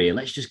 while we're here,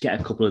 let's just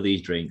get a couple of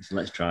these drinks and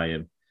let's try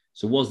them.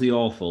 So was they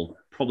awful?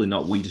 Probably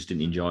not. We just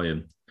didn't enjoy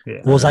them.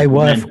 Yeah. Was they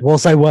worth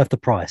the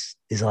price?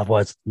 In other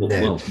words, no.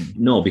 Well,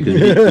 no, because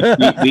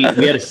we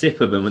had a sip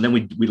of them and then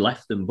we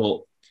left them. But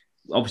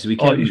obviously we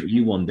came with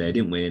you one day,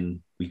 didn't we?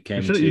 And we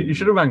came. You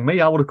should have rang me.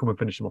 I would have come and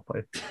finished them off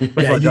for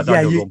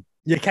you.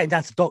 You came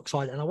down to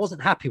Dockside, and I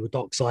wasn't happy with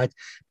Dockside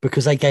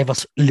because they gave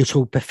us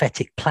little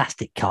pathetic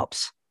plastic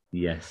cups.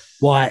 Yes.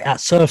 Why at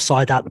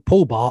Surfside at the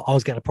pool bar, I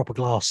was getting a proper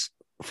glass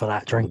for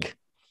that drink.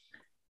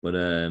 But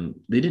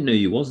they didn't know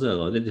you was there,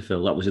 though, did they,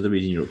 Phil? That was the other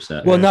reason you're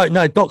upset. Well,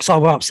 no,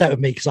 Dockside were upset with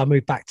me because I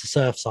moved back to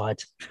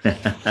Surfside.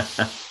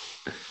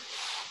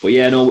 But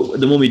yeah, no,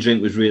 the Mummy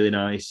drink was really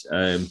nice.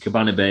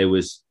 Cabana Bay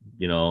was,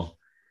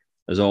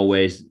 as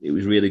always, it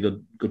was really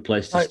good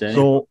place to stay.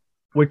 So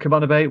with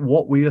Cabana Bay,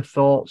 what were your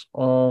thoughts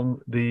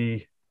on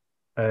the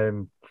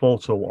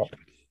photo op?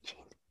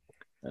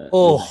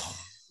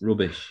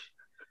 Rubbish.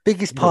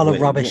 Biggest pile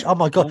of rubbish. Oh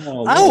my god!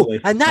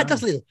 And that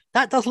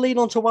does lead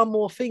on to one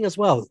more thing as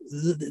well.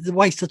 The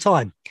waste of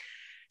time.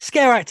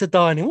 Scare actor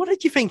dining. What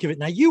did you think of it?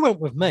 Now you went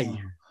with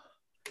me.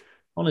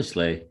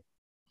 Honestly,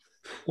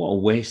 what a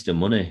waste of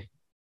money.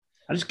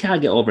 I just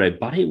can't get over how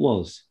bad it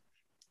was.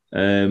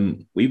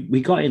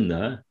 We got in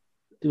there.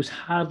 There was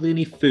hardly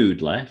any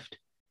food left.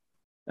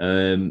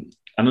 And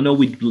I know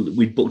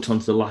we'd booked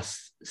onto the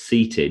last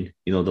seating.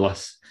 But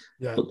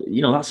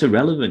that's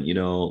irrelevant.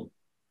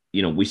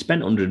 We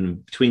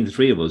spent between the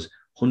three of us,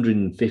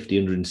 150,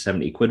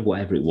 170 quid,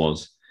 whatever it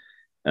was.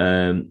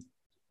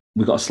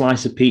 We got a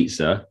slice of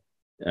pizza,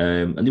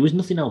 and there was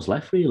nothing else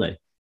left really.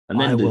 And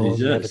then the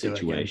dessert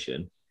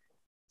situation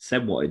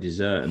said what a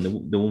dessert,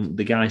 and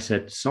the guy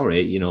said,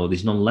 "Sorry,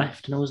 there's none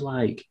left." And I was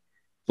like,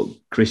 "But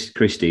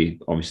Christy,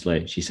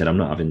 obviously, she said I'm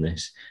not having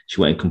this."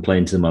 She went and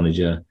complained to the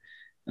manager.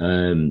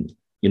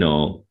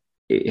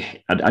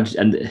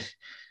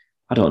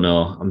 I don't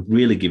know. I'm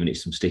really giving it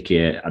some stick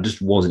here. I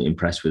just wasn't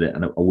impressed with it,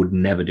 and I would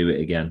never do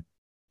it again.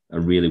 I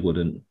really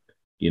wouldn't.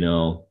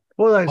 Well,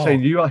 like I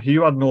saying, you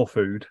had no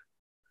food.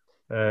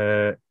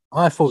 I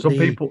thought some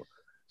people,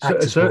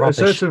 a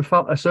certain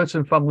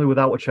family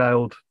without a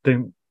child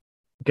didn't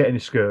get any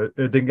skirt.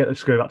 Didn't get the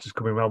skirt actors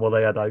coming around while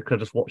they had out. Because I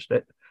just watched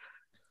it.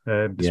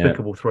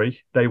 Despicable 3.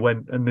 They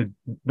went, and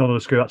none of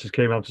the skirt actors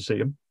came out to see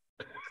them.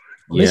 At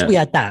least we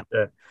had that.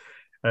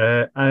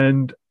 Yeah.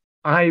 And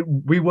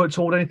we weren't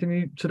told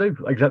anything to do.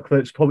 Exactly,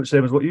 it's probably the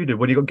same as what you did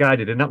when you got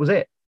guided, and that was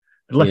it.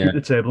 They left you at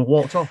the table and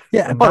walked off.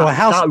 Yeah, and by the way,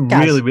 that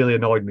really, really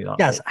annoyed me.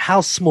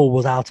 How small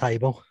was our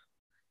table?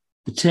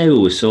 The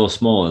table was so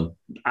small.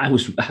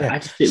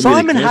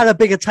 Simon had a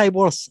bigger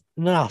table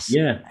than us.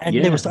 Yeah, and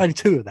there was only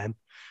 2 of them.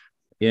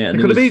 Yeah, and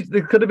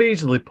they could have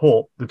easily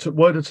put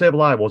where the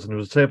table I was, and there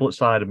was a table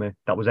outside of me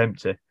that was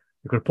empty.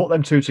 You could have put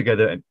them 2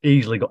 together and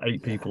easily got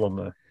 8 people on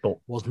there. But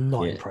was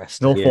not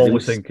impressed. No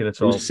forward thinking at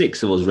all. There was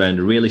 6 of us around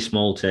a really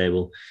small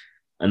table,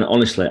 and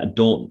honestly, I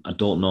don't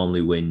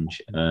normally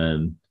whinge,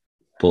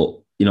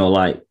 but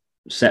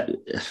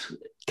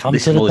come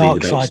to the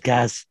dark side,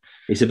 Gaz.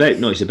 It's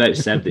about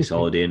Seb this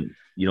holiday, and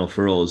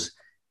for us,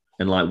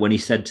 and like when he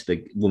said to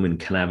the woman,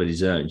 "Can I have a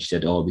dessert?" and she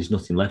said, "Oh, there's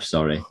nothing left,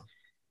 sorry."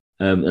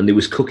 And there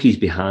was cookies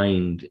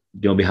behind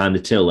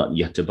the till that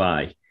you had to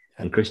buy,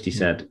 and Christy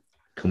said,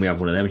 "Can we have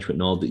one of them?" She went,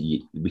 "No,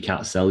 we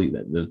can't sell you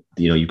that.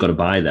 You've got to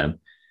buy them."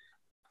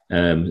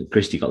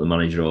 Christy got the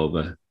manager over,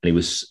 and he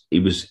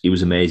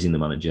was amazing. The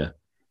manager,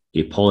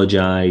 he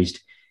apologized.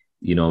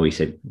 He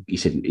said,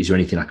 "Is there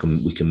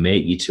anything we can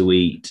make you to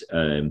eat?"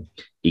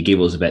 He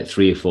gave us about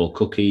 3 or 4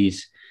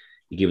 cookies.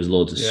 He gave us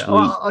loads of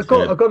sweets. I've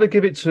got to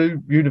give it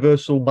to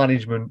Universal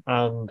management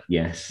and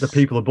the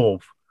people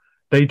above.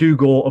 They do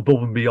go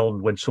above and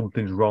beyond when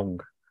something's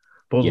wrong,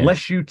 but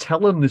unless you tell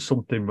them there's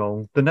something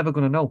wrong, they're never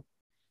going to know.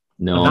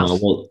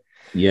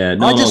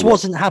 I just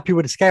wasn't happy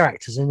with the scare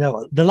actors. And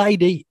the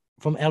lady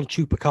from El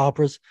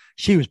Chupacabras,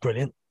 she was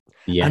brilliant.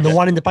 Yeah. And the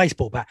one in the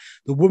baseball bat,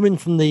 the woman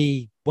from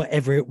the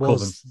whatever it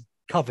was,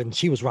 Coven,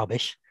 she was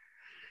rubbish.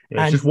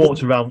 Yeah, and just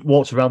walks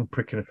around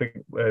pricking a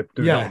finger,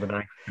 doing that with a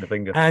knife in a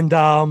finger. And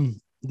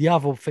the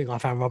other thing I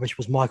found rubbish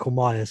was Michael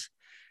Myers.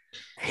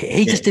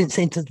 He just didn't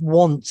seem to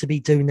want to be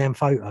doing them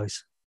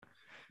photos.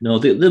 No,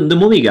 the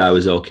mummy guy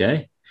was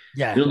okay.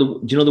 Yeah. Do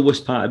you know the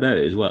worst part about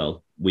it as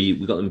well? We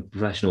got them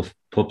professional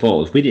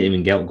photos. We didn't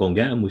even go and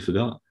get them. We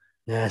forgot.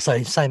 Yeah,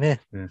 so same here.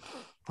 Yeah.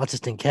 I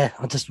just didn't care.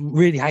 I just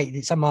really hated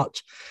it so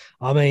much.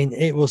 I mean,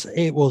 it was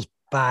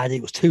bad.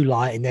 It was too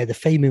light in there. The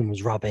theming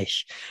was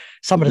rubbish.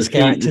 Some of the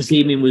scare actors.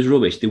 The theming was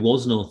rubbish. There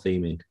was no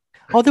theming.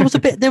 Oh, there was a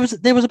bit. There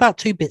was about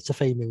 2 bits of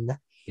theming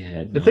there.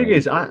 Yeah. The thing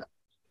is,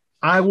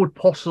 I would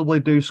possibly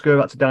do Scare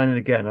Actor Dining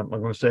again. I'm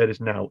going to say this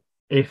now.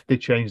 If they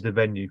change the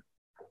venue,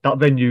 that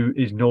venue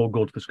is no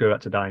good for Scare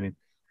Actor Dining.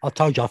 I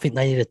told you, I think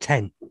they need a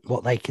tent.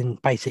 What they can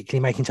basically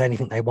make into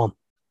anything they want.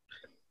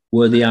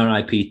 Where the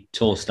RIP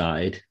tour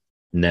started,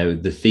 now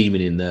the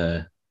theming in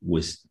there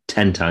was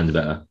 10 times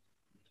better.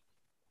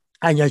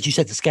 And as you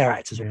said, the scare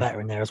actors were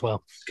better in there as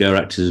well. Scare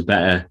actors were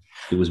better.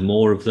 There was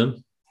more of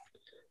them.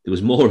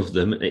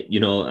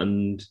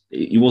 And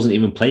you wasn't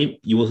even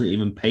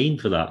paying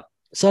for that.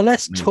 So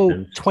let's talk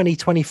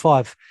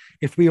 2025.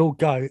 If we all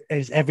go,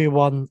 is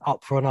everyone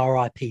up for an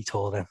RIP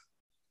tour then?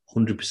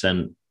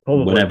 100%.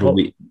 Whenever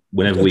we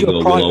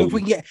go,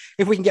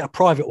 if we can get a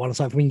private one or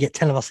something, we can get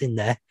 10 of us in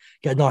there,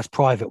 get a nice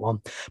private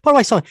one. By the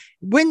way, Simon,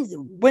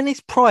 when it's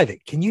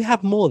private, can you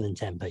have more than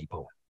 10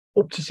 people?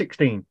 Up to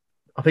 16.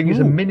 I think it's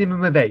a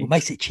minimum of 8. What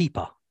makes it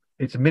cheaper?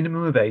 It's a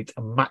minimum of 8,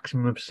 a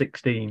maximum of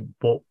 16.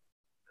 But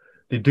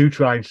they do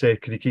try and say,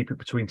 can you keep it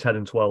between 10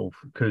 and 12?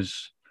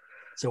 Because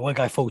So we'll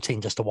go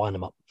 14 just to wind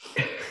them up.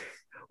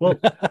 well,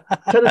 10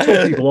 and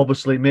 12 people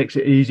obviously makes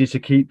it easy to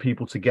keep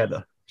people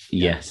together.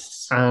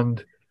 Yes.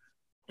 And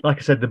like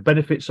I said, the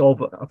benefits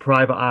of a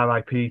private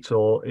RIP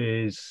tour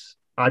is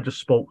I just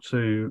spoke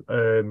to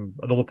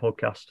another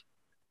podcast,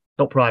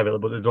 not privately,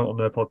 but they're done on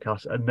their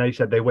podcast, and they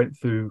said they went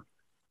through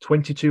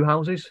 22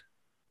 houses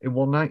in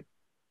one night.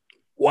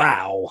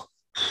 Wow.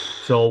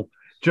 So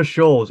just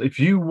shows if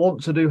you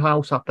want to do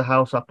house after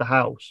house after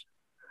house,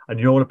 and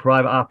you're on a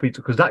private RP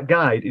tour, because that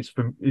guide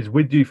is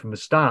with you from the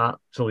start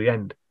till the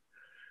end.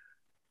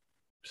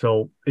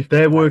 So if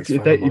they're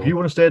working, if you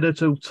want to stay there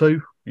till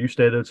 2, you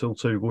stay there till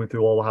 2, going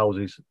through all the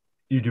houses.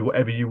 You do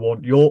whatever you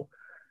want.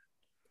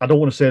 I don't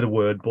want to say the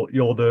word, but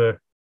you're the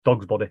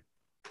dog's body.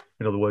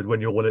 In other words,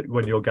 when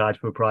you're guides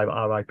for a private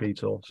RIP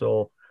tour,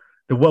 so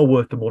they're well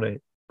worth the money.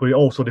 But it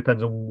also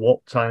depends on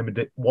what time of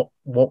day,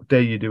 what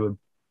day you do them,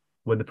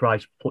 when the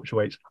price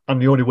fluctuates.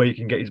 And the only way you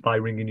can get is by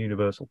ringing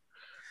Universal.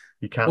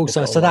 You can't.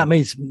 Also, so that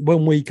means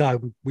when we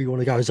go, we want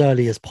to go as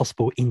early as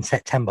possible in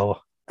September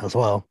as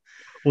well.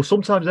 Well,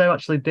 sometimes they're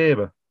actually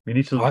dearer. You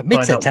need to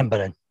mid-September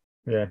then.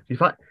 Yeah, you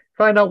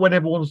find out when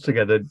everyone's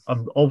together,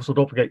 and also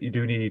don't forget you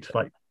do need,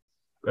 like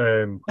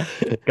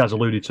Gaz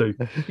alluded to,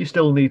 you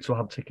still need to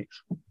have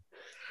tickets.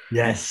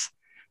 Yes.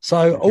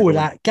 So all of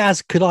that,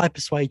 Gaz, could I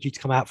persuade you to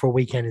come out for a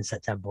weekend in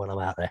September when I'm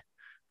out there?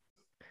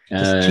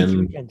 Just cheeky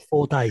weekend,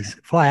 4 days,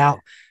 fly out,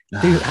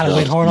 do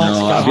Halloween Horror Nights.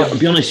 I'll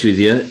be honest with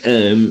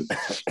you.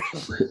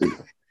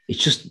 It's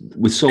just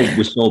we're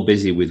so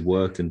busy with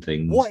work and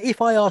things. What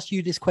if I asked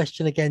you this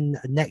question again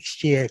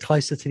next year,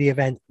 closer to the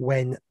event,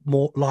 when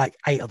more like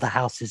 8 of the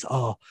houses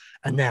are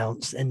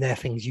announced and they're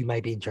things you may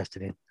be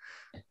interested in?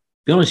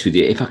 Be honest with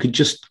you, if I could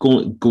just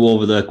go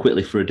over there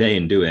quickly for a day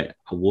and do it,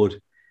 I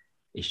would.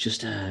 It's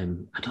just I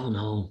don't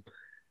know.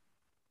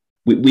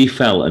 We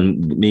felt,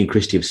 and me and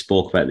Christy have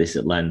spoke about this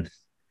at length,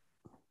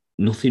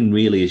 nothing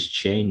really has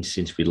changed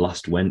since we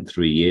last went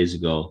 3 years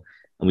ago.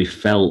 And we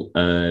felt,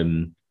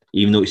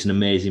 even though it's an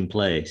amazing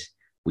place,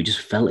 we just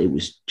felt it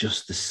was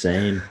just the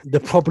same. The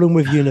problem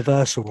with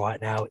Universal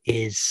right now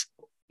is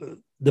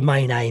the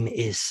main aim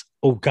is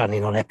all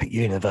gunning on Epic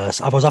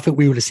Universe. Otherwise, I think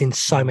we would have seen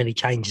so many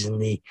changes in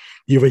the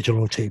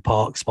original 2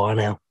 parks by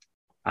now.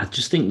 I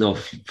just think, though,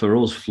 for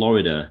us,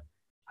 Florida,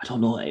 I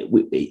don't know,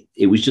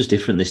 it was just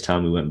different this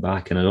time we went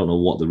back, and I don't know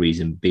what the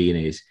reason being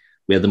is.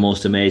 We had the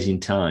most amazing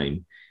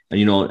time.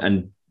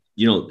 And,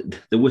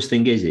 the worst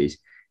thing is it's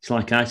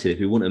like I said, if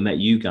we wouldn't have met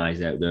you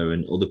guys out there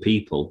and other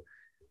people,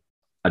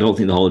 I don't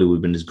think the holiday would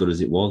have been as good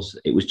as it was.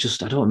 It was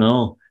just, I don't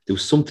know, there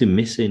was something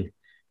missing.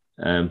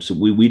 So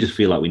we just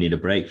feel like we need a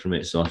break from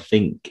it. So I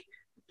think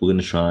we're going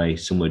to try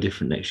somewhere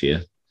different next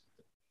year.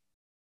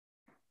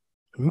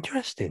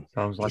 Interesting.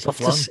 Sounds like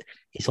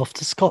he's off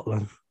to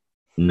Scotland.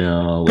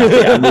 No,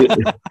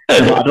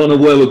 I don't know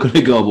where we're going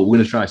to go, but we're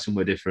going to try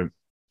somewhere different.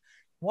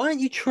 Why don't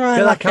you try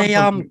a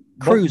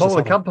cruise? Borrow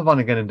a camper van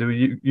again and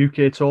do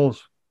UK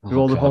tours. Do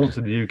all the haunts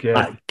in the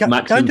UK. Go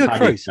and do a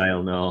cruise.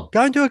 No.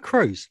 Go and do a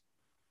cruise.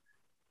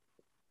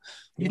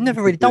 You've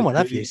never really done one,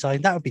 have you? So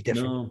that would be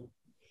different.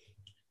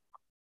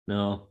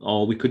 No.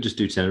 Oh, we could just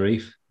do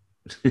Tenerife.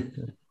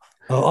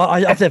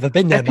 I've never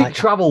been there, Epic mate.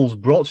 Travels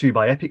brought to you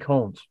by Epic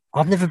Haunts.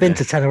 I've never been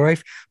to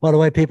Tenerife. By the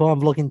way, people, I'm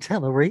vlogging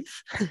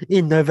Tenerife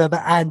in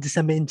November and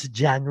December into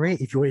January,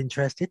 if you're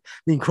interested.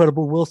 The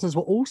Incredible Wilsons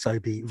will also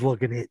be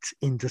vlogging it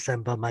in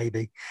December,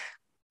 maybe.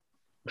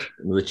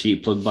 Another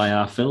cheap plug by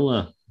our Phil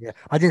there. Yeah,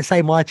 I didn't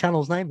say my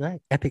channel's name though.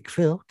 Epic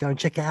Phil. Go and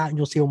check it out, and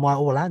you'll see all my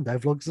Orlando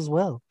vlogs as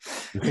well.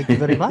 Thank you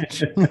very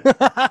much.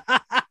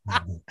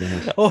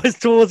 It's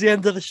towards the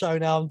end of the show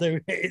now. I'm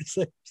doing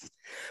it.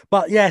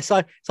 But yeah,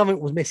 so something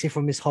was missing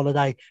from this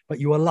holiday. But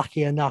you were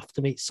lucky enough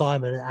to meet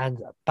Simon and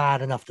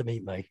bad enough to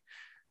meet me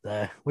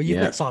there. Well, you've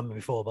met Simon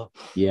before, but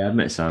yeah, I've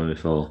met Simon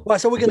before.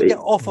 Right, so we're going to get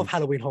off of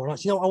Halloween Horror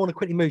Nights. You know what I want to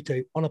quickly move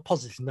to on a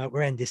positive note.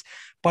 We're end this.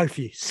 Both of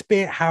you,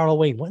 Spirit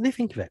Halloween. What do you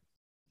think of it?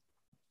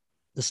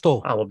 The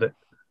store. I loved it.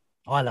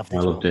 I loved it.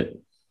 I loved it.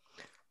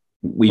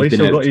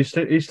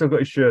 He's still got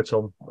his shirt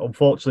on.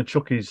 Unfortunately,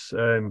 Chucky's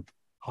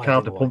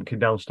carved a pumpkin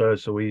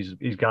downstairs, so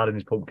he's guarding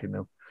his pumpkin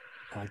now.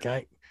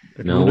 Okay.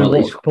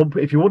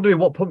 If you're wondering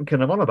what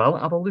pumpkin I'm on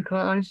about, have a look at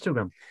our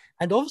Instagram.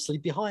 And obviously,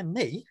 behind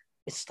me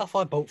is stuff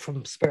I bought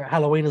from Spirit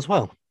Halloween as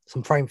well.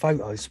 Some framed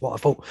photos. What I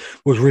thought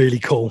was really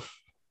cool.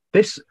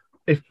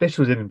 If this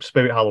was in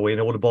Spirit Halloween,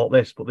 I would have bought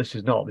this, but this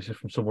is not. This is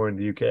from somewhere in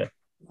the UK.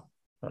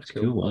 That's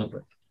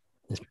cool.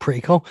 It's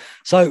pretty cool.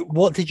 So,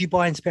 what did you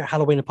buy in Spirit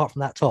Halloween apart from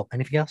that top?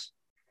 Anything else?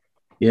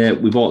 Yeah,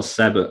 we bought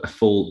Seb a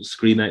full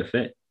Scream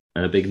outfit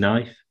and a big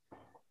knife.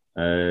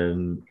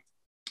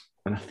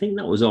 And I think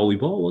that was all we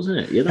bought, wasn't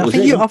it? Yeah,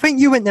 I think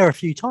you went there a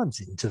few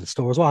times into the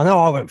store as well. I know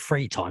I went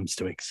 3 times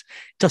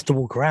just to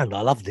walk around.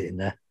 I loved it in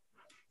there.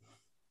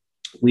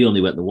 We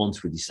only went the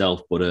once with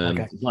yourself, but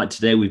like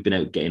today we've been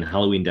out getting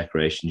Halloween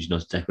decorations,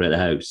 to decorate the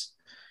house.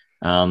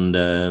 And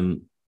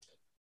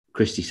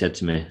Christy said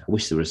to me, I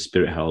wish there was a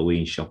Spirit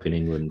Halloween shop in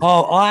England.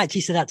 Oh, I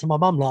actually said that to my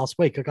mum last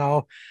week.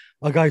 I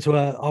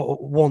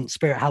want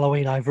Spirit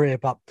Halloween over here,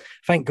 but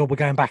thank God we're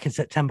going back in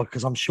September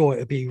because I'm sure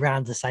it'll be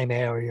around the same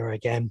area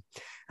again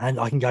and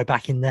I can go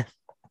back in there.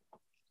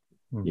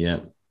 Yeah.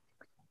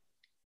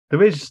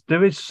 There is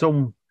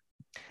some,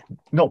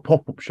 not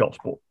pop-up shops,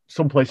 but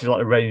some places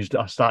like arranged.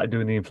 I started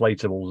doing the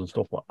inflatables and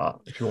stuff like that.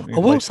 If you want I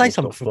will say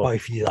something for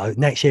both of you though.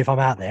 Next year, if I'm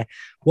out there,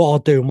 what I'll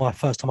do my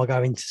first time I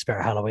go into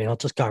Spirit Halloween, I'll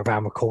just go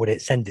around, record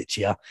it, send it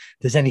to you. If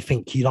there's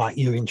anything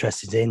you're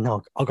interested in,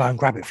 I'll go and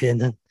grab it for you,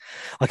 and then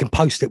I can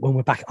post it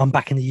when I'm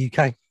back in the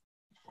UK.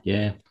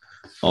 Yeah,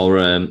 or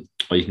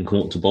you can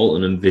come up to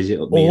Bolton and visit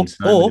me and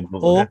Simon.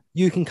 Or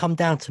you can come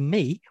down to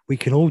me. We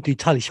can all do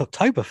Tully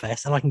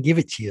Shocktoberfest, and I can give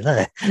it to you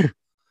there.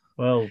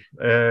 Well,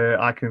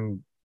 I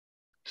can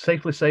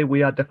safely say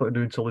we are definitely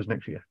doing Tully's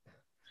next year.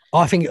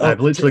 I think I've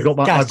literally got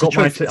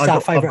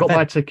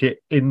my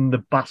ticket in the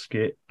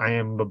basket. I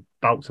am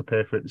about to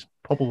pay for it. It's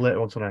probably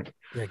later on tonight.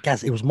 Yeah,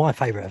 Gaz, it was my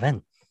favourite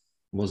event.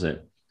 Was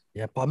it?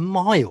 Yeah, by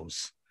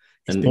miles.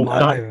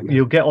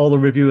 You'll get all the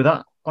review of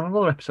that on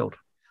another episode.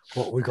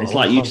 It's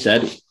like you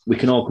said, we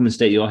can all come and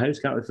stay at your house,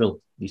 can't we,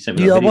 Phil? You sent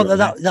me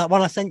that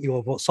one I sent you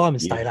of what Simon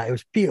stayed at. It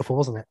was beautiful,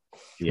 wasn't it?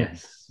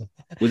 Yes.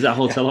 Was that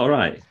hotel all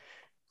right?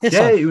 Yes,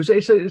 yeah, it was.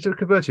 It's a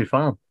converted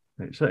farm.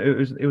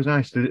 It was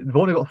nice. I think they've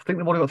only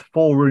got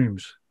 4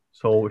 rooms.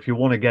 So if you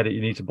want to get it,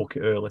 you need to book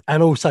it early.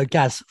 And also,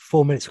 Gaz,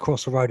 4 minutes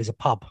across the road is a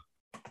pub.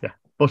 Yeah,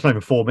 well, it's not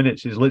even 4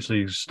 minutes. It's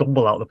literally you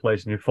stumble out of the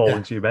place and you fall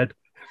into your bed.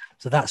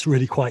 So that's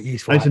really quite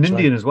useful. And it's an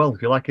Indian as well.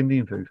 If you like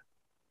Indian food,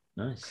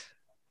 nice.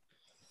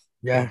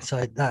 Yeah,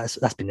 so that's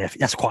been there.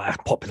 That's quite a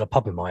popular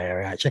pub in my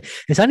area. Actually,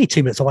 it's only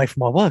 2 minutes away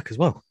from my work as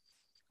well.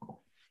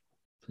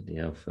 Bloody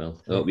hell,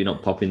 Phil! I hope you're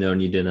not popping there on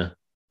your dinner.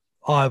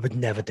 I would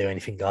never do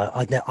anything, guy.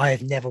 I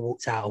have never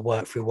walked out of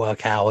work through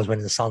work hours when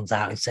the sun's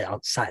out and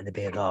sat in the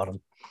beer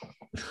garden.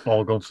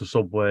 Or gone to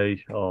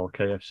Subway or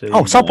KFC.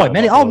 Oh, Subway,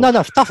 many. Oh, no,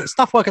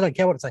 stuff work. I don't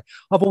care what to say.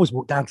 I've always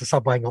walked down to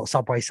Subway and got a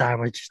Subway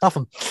sandwich. Stuff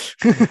them.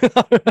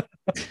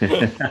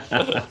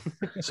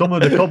 Some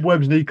of the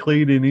cobwebs need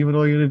cleaning, even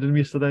though you did them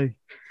yesterday.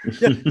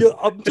 Yeah,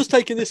 I'm just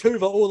taking this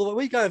Hoover all the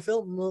way. We go,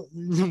 Phil.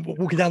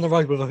 Walking down the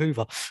road with a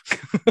Hoover.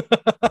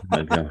 Oh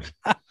my God.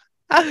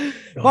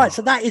 Right,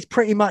 so that is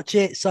pretty much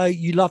it. So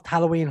you loved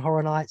Halloween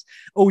Horror Nights.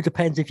 All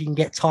depends if you can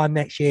get time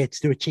next year to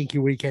do a cheeky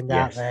weekend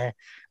out there.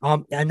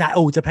 And that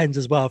all depends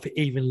as well if it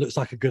even looks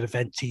like a good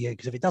event to you.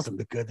 Because if it doesn't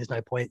look good, there's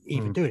no point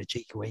even doing a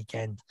cheeky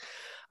weekend.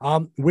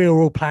 We're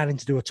all planning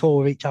to do a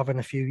tour of each other in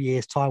a few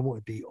years' time, what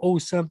would be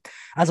awesome.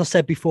 As I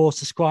said before,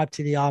 subscribe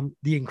to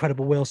the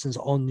Incredible Wilsons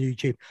on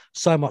YouTube.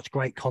 So much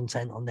great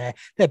content on there.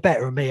 They're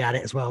better than me at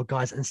it as well,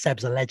 guys. And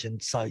Seb's a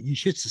legend, so you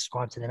should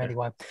subscribe to them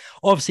anyway.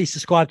 Obviously,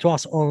 subscribe to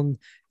us on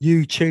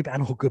YouTube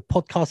and all good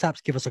podcast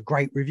apps. Give us a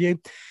great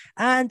review.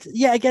 And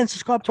yeah, again,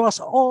 subscribe to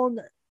us on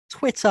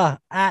Twitter,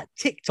 at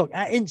TikTok,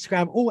 at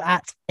Instagram, all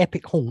at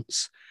Epic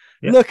Haunts.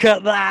 Yep. Look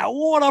at that.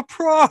 What a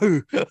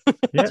pro.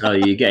 Oh,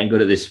 you're getting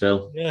good at this,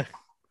 Phil. Yeah.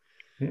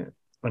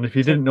 And if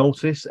you didn't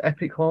notice,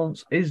 Epic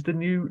Haunts is the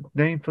new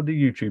name for the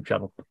YouTube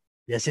channel.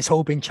 Yes, it's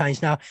all been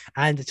changed now.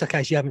 And in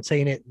case you haven't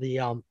seen it,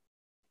 the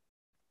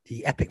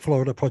Epic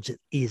Florida project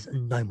is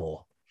no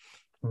more.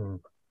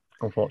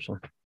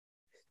 Unfortunately.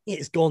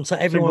 It's gone. So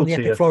everyone on the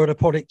Epic Florida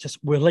project,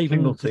 we're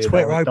leaving the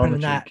Twitter open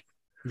and that.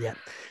 Yeah.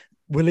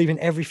 We're leaving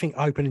everything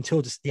open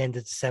until just the end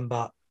of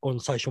December on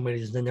social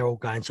media, and then they're all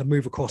going. So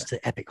move across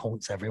to Epic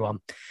Haunts, everyone.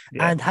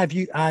 Yeah.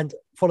 And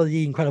follow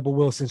the Incredible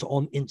Wilsons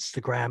on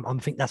Instagram. I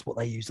think that's what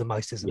they use the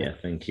most, isn't it? Yeah,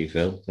 thank you,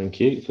 Phil. Thank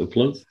you for the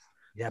plug.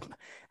 Yep.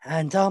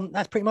 And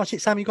that's pretty much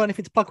it. Sam, you got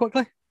anything to plug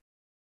quickly?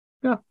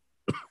 Yeah.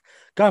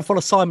 Go and follow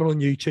Simon on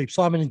YouTube,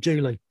 Simon and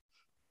Julie.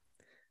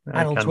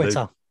 And on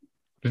Twitter.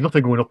 There's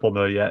nothing going up on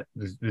there yet.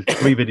 There's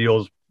 3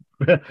 videos.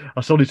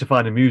 I still need to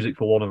find the music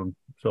for one of them.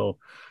 So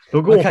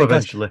they'll go up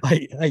eventually.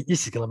 Guys, hey,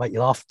 this is going to make you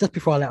laugh. Just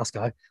before I let us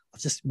go,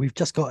 we've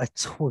just got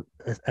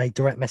a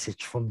direct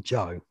message from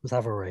Joe. Let's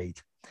have a read.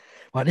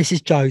 Right, this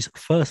is Joe's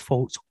first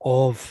thoughts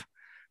of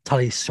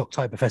Tully's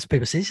Shocktoberfest.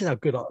 People say, this is how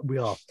good we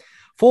are.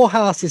 4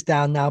 houses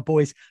down now,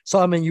 boys.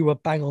 Simon, you were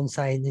bang on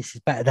saying this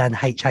is better than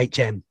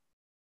HHN.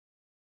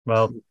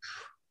 Well,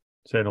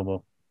 say no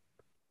more.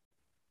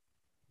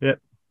 Yep.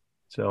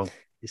 So...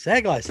 It's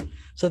there, guys.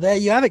 So there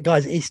you have it,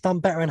 guys. It's done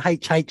better in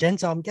HHN.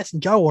 So I'm guessing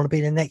Joe will want to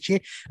be there next year,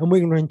 and we're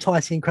going to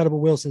entice the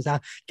Incredible Wilsons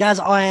down. Gaz,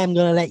 I am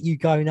going to let you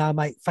go now,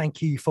 mate.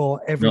 Thank you for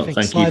everything.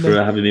 Thank you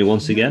for having me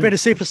once again. Been a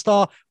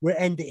superstar. We'll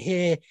end it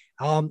here.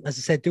 As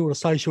I said, do all the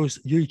socials,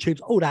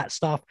 YouTubes, all that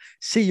stuff.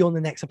 See you on the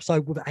next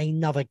episode with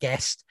another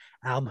guest,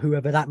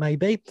 whoever that may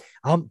be.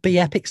 Be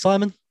epic,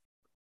 Simon.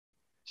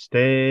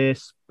 Stay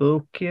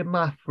spooky,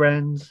 my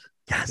friends.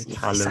 Gaz, it's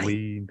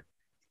Halloween.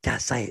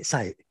 Gaz, say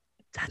it.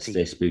 Tatty.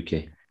 Stay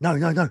spooky. No.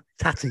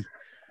 Tatty.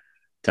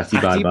 Tatty,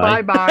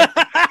 bye-bye.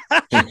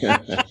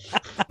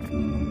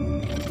 Bye-bye.